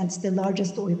represents the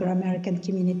largest Uyghur American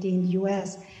community in the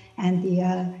U.S., and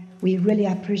we really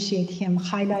appreciate him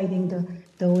highlighting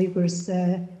the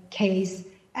Uyghurs' case,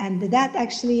 and that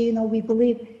actually, we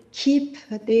believe, keep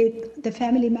the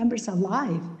family members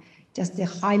alive. Just the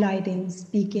highlighting,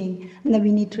 speaking, and then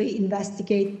we need to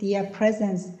investigate the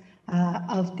presence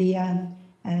of the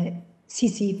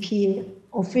CCP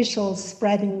officials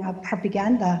spreading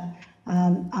propaganda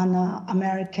on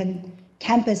American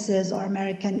campuses or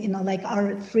American, like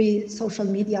our free social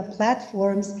media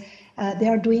platforms. They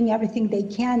are doing everything they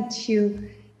can to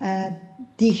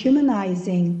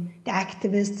dehumanizing the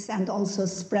activists and also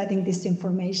spreading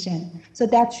disinformation. So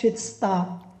that should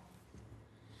stop.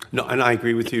 No, and I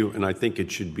agree with you, and I think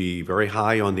it should be very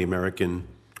high on the American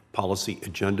policy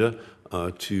agenda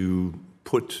to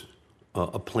put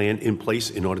a plan in place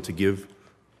in order to give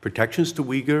protections to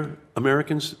Uyghur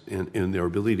Americans and their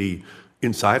ability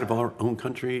inside of our own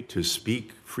country to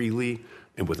speak freely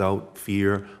and without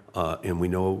fear. And we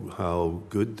know how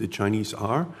good the Chinese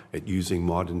are at using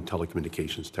modern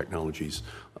telecommunications technologies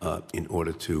in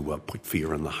order to put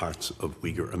fear in the hearts of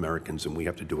Uyghur Americans, and we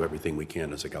have to do everything we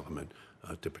can as a government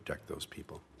to protect those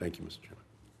people. Thank you, Mr. Chairman.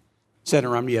 Senator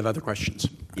Romney, you have other questions?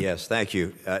 Yes, thank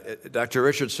you. Dr.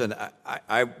 Richardson,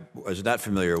 I was not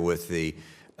familiar with the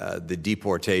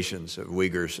deportations of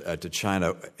Uyghurs to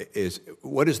China.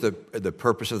 What is the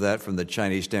purpose of that from the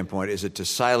Chinese standpoint? Is it to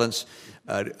silence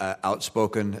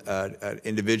outspoken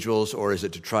individuals, or is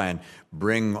it to try and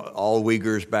bring all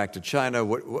Uyghurs back to China?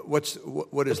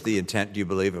 What is the intent, do you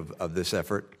believe, of this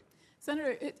effort?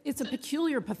 Senator, it's a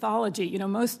peculiar pathology.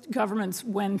 Most governments,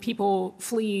 when people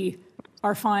flee,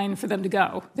 are fine for them to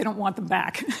go. They don't want them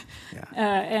back. Yeah.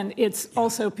 And it's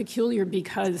also peculiar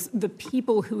because the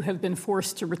people who have been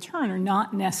forced to return are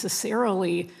not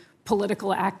necessarily political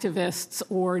activists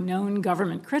or known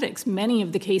government critics. Many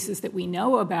of the cases that we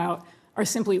know about are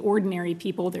simply ordinary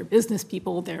people. They're business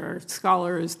people, they're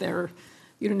scholars, they're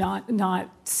not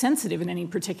sensitive in any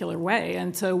particular way.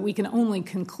 And so we can only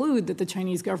conclude that the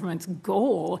Chinese government's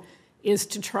goal is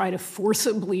to try to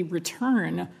forcibly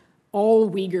return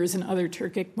all Uyghurs and other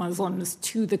Turkic Muslims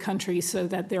to the country so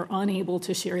that they're unable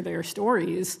to share their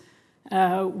stories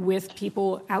with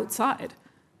people outside.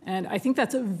 And I think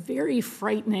that's a very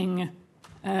frightening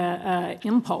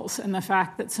impulse, and the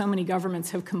fact that so many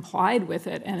governments have complied with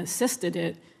it and assisted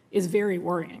it is very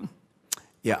worrying.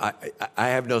 Yeah, I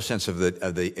have no sense of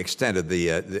the extent of the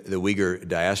Uyghur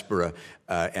diaspora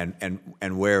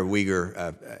and where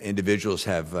Uyghur individuals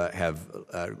have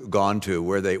gone to,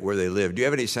 where they live. Do you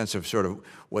have any sense of sort of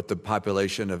what the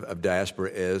population of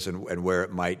diaspora is and where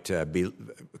it might be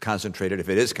concentrated, if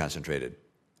it is concentrated?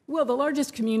 Well, the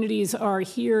largest communities are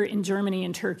here in Germany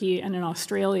and Turkey and in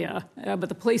Australia, but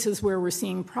the places where we're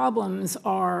seeing problems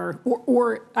are,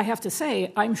 or I have to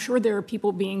say, I'm sure there are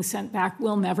people being sent back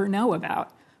we'll never know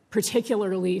about,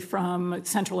 particularly from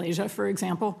Central Asia, for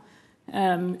example.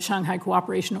 Shanghai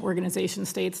Cooperation Organization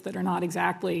states that are not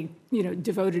exactly,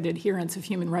 devoted adherents of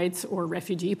human rights or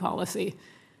refugee policy.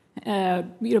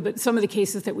 But some of the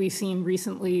cases that we've seen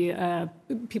recently,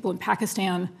 people in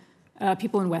Pakistan,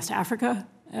 people in West Africa,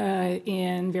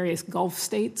 in various Gulf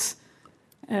states.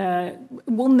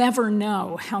 We'll never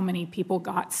know how many people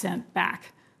got sent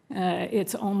back.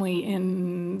 It's only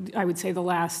in, I would say, the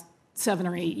last 7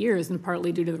 or 8 years, and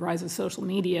partly due to the rise of social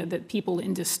media, that people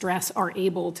in distress are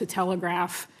able to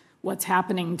telegraph what's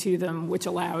happening to them, which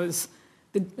allows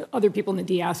the other people in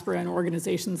the diaspora and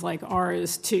organizations like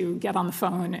ours to get on the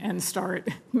phone and start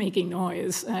making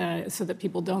noise so that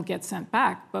people don't get sent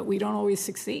back, but we don't always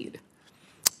succeed.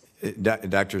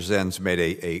 Dr. Zenz made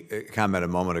a comment a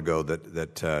moment ago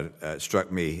that struck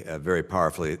me very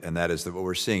powerfully, and that is that what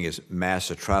we're seeing is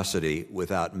mass atrocity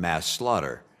without mass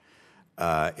slaughter.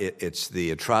 It's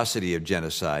the atrocity of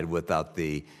genocide without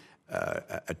the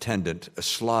attendant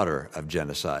slaughter of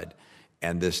genocide.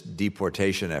 And this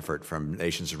deportation effort from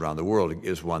nations around the world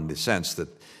gives one the sense that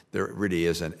there really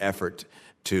is an effort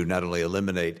to not only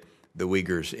eliminate the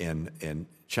Uyghurs in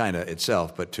China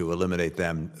itself, but to eliminate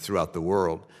them throughout the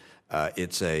world.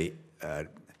 It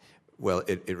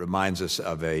reminds us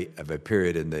of a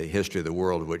period in the history of the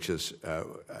world which is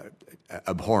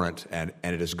abhorrent, and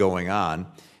it is going on.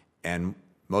 And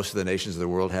most of the nations of the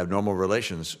world have normal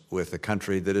relations with the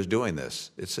country that is doing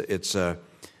this.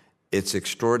 It's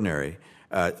extraordinary.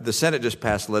 The Senate just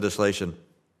passed legislation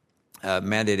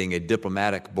mandating a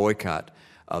diplomatic boycott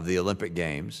of the Olympic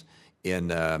Games in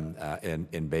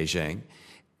Beijing,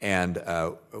 and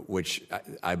which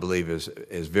I believe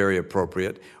is very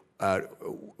appropriate.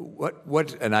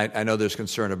 And I know there's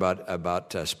concern about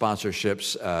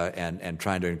sponsorships and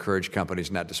trying to encourage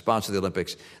companies not to sponsor the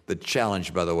Olympics. The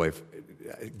challenge, by the way,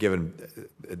 given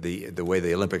the way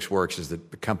the Olympics works, is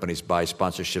that the companies buy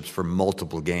sponsorships for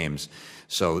multiple games,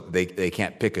 so they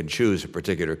can't pick and choose a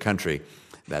particular country.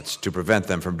 That's to prevent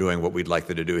them from doing what we'd like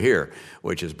them to do here,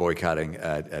 which is boycotting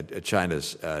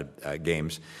China's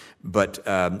games. But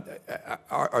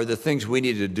are there things we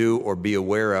need to do or be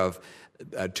aware of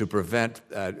to prevent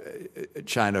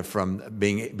China from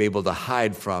being able to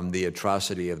hide from the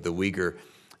atrocity of the Uyghur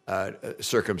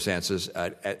circumstances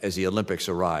as the Olympics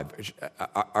arrive?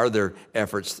 Are there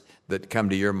efforts that come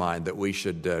to your mind that we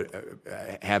should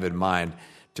have in mind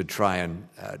to try and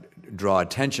draw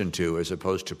attention to, as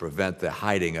opposed to prevent the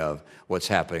hiding of what's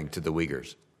happening to the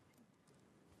Uyghurs?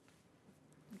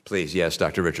 Please, yes,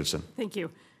 Dr. Richardson. Thank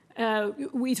you.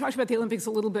 We talked about the Olympics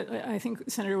a little bit, I think,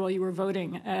 Senator, while you were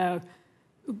voting.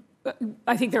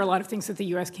 I think there are a lot of things that the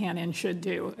U.S. can and should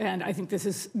do, and I think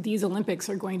these Olympics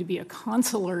are going to be a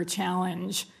consular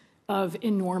challenge of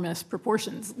enormous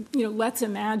proportions. Let's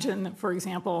imagine, for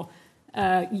example,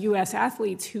 U.S.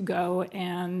 athletes who go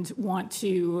and want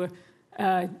to,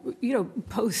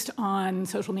 post on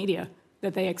social media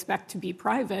that they expect to be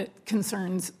private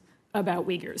concerns about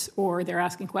Uyghurs, or they're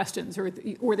asking questions, or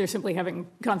they're simply having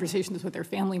conversations with their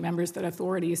family members that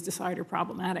authorities decide are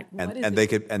problematic. And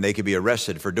they could be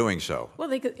arrested for doing so. Well,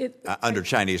 they could under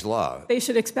Chinese law. They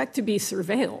should expect to be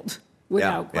surveilled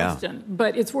without question. Yeah.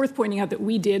 But it's worth pointing out that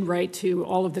we did write to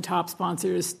all of the top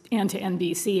sponsors and to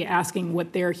NBC asking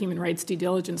what their human rights due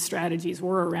diligence strategies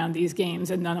were around these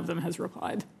games, and none of them has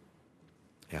replied.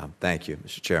 Yeah, thank you,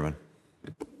 Mr. Chairman.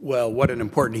 Well, what an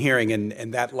important hearing,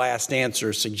 and that last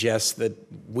answer suggests that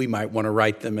we might want to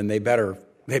write them, and they better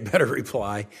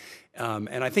reply.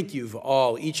 And I think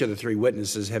each of the three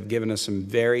witnesses have given us some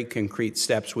very concrete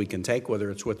steps we can take,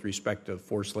 whether it's with respect to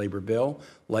forced labor bill,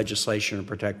 legislation to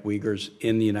protect Uyghurs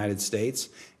in the United States,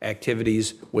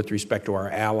 activities with respect to our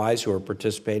allies who are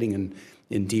participating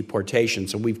in deportation.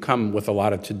 So we've come with a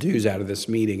lot of to-dos out of this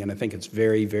meeting, and I think it's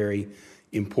very, very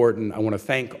important. I want to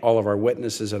thank all of our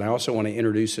witnesses, and I also want to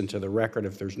introduce into the record,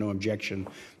 if there's no objection,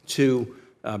 two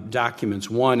documents.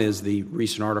 One is the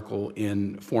recent article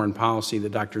in Foreign Policy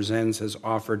that Dr. Zenz has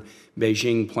offered.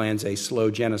 Beijing plans a slow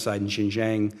genocide in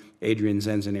Xinjiang. Adrian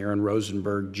Zenz and Aaron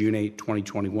Rosenberg, June 8,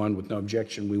 2021. With no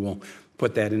objection, we will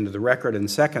put that into the record.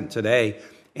 And second, today,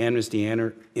 Amnesty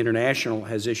International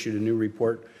has issued a new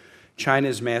report,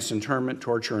 China's mass internment,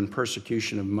 torture, and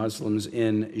persecution of Muslims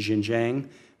in Xinjiang.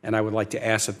 And I would like to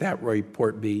ask that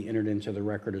report be entered into the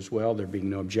record as well. There being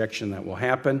no objection, that will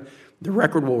happen. The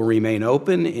record will remain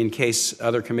open in case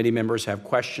other committee members have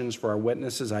questions for our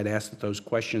witnesses. I'd ask that those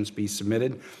questions be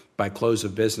submitted by close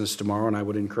of business tomorrow, and I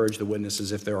would encourage the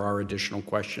witnesses, if there are additional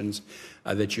questions,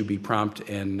 that you be prompt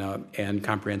and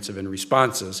comprehensive in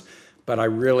responses. But I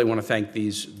really want to thank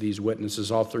these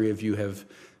witnesses. All three of you have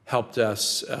helped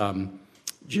us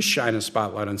just shine a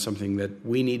spotlight on something that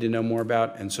we need to know more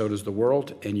about, and so does the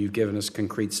world, and you've given us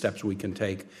concrete steps we can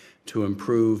take to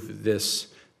improve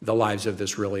the lives of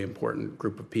this really important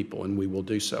group of people, and we will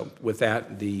do so. With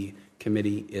that, the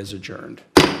committee is adjourned.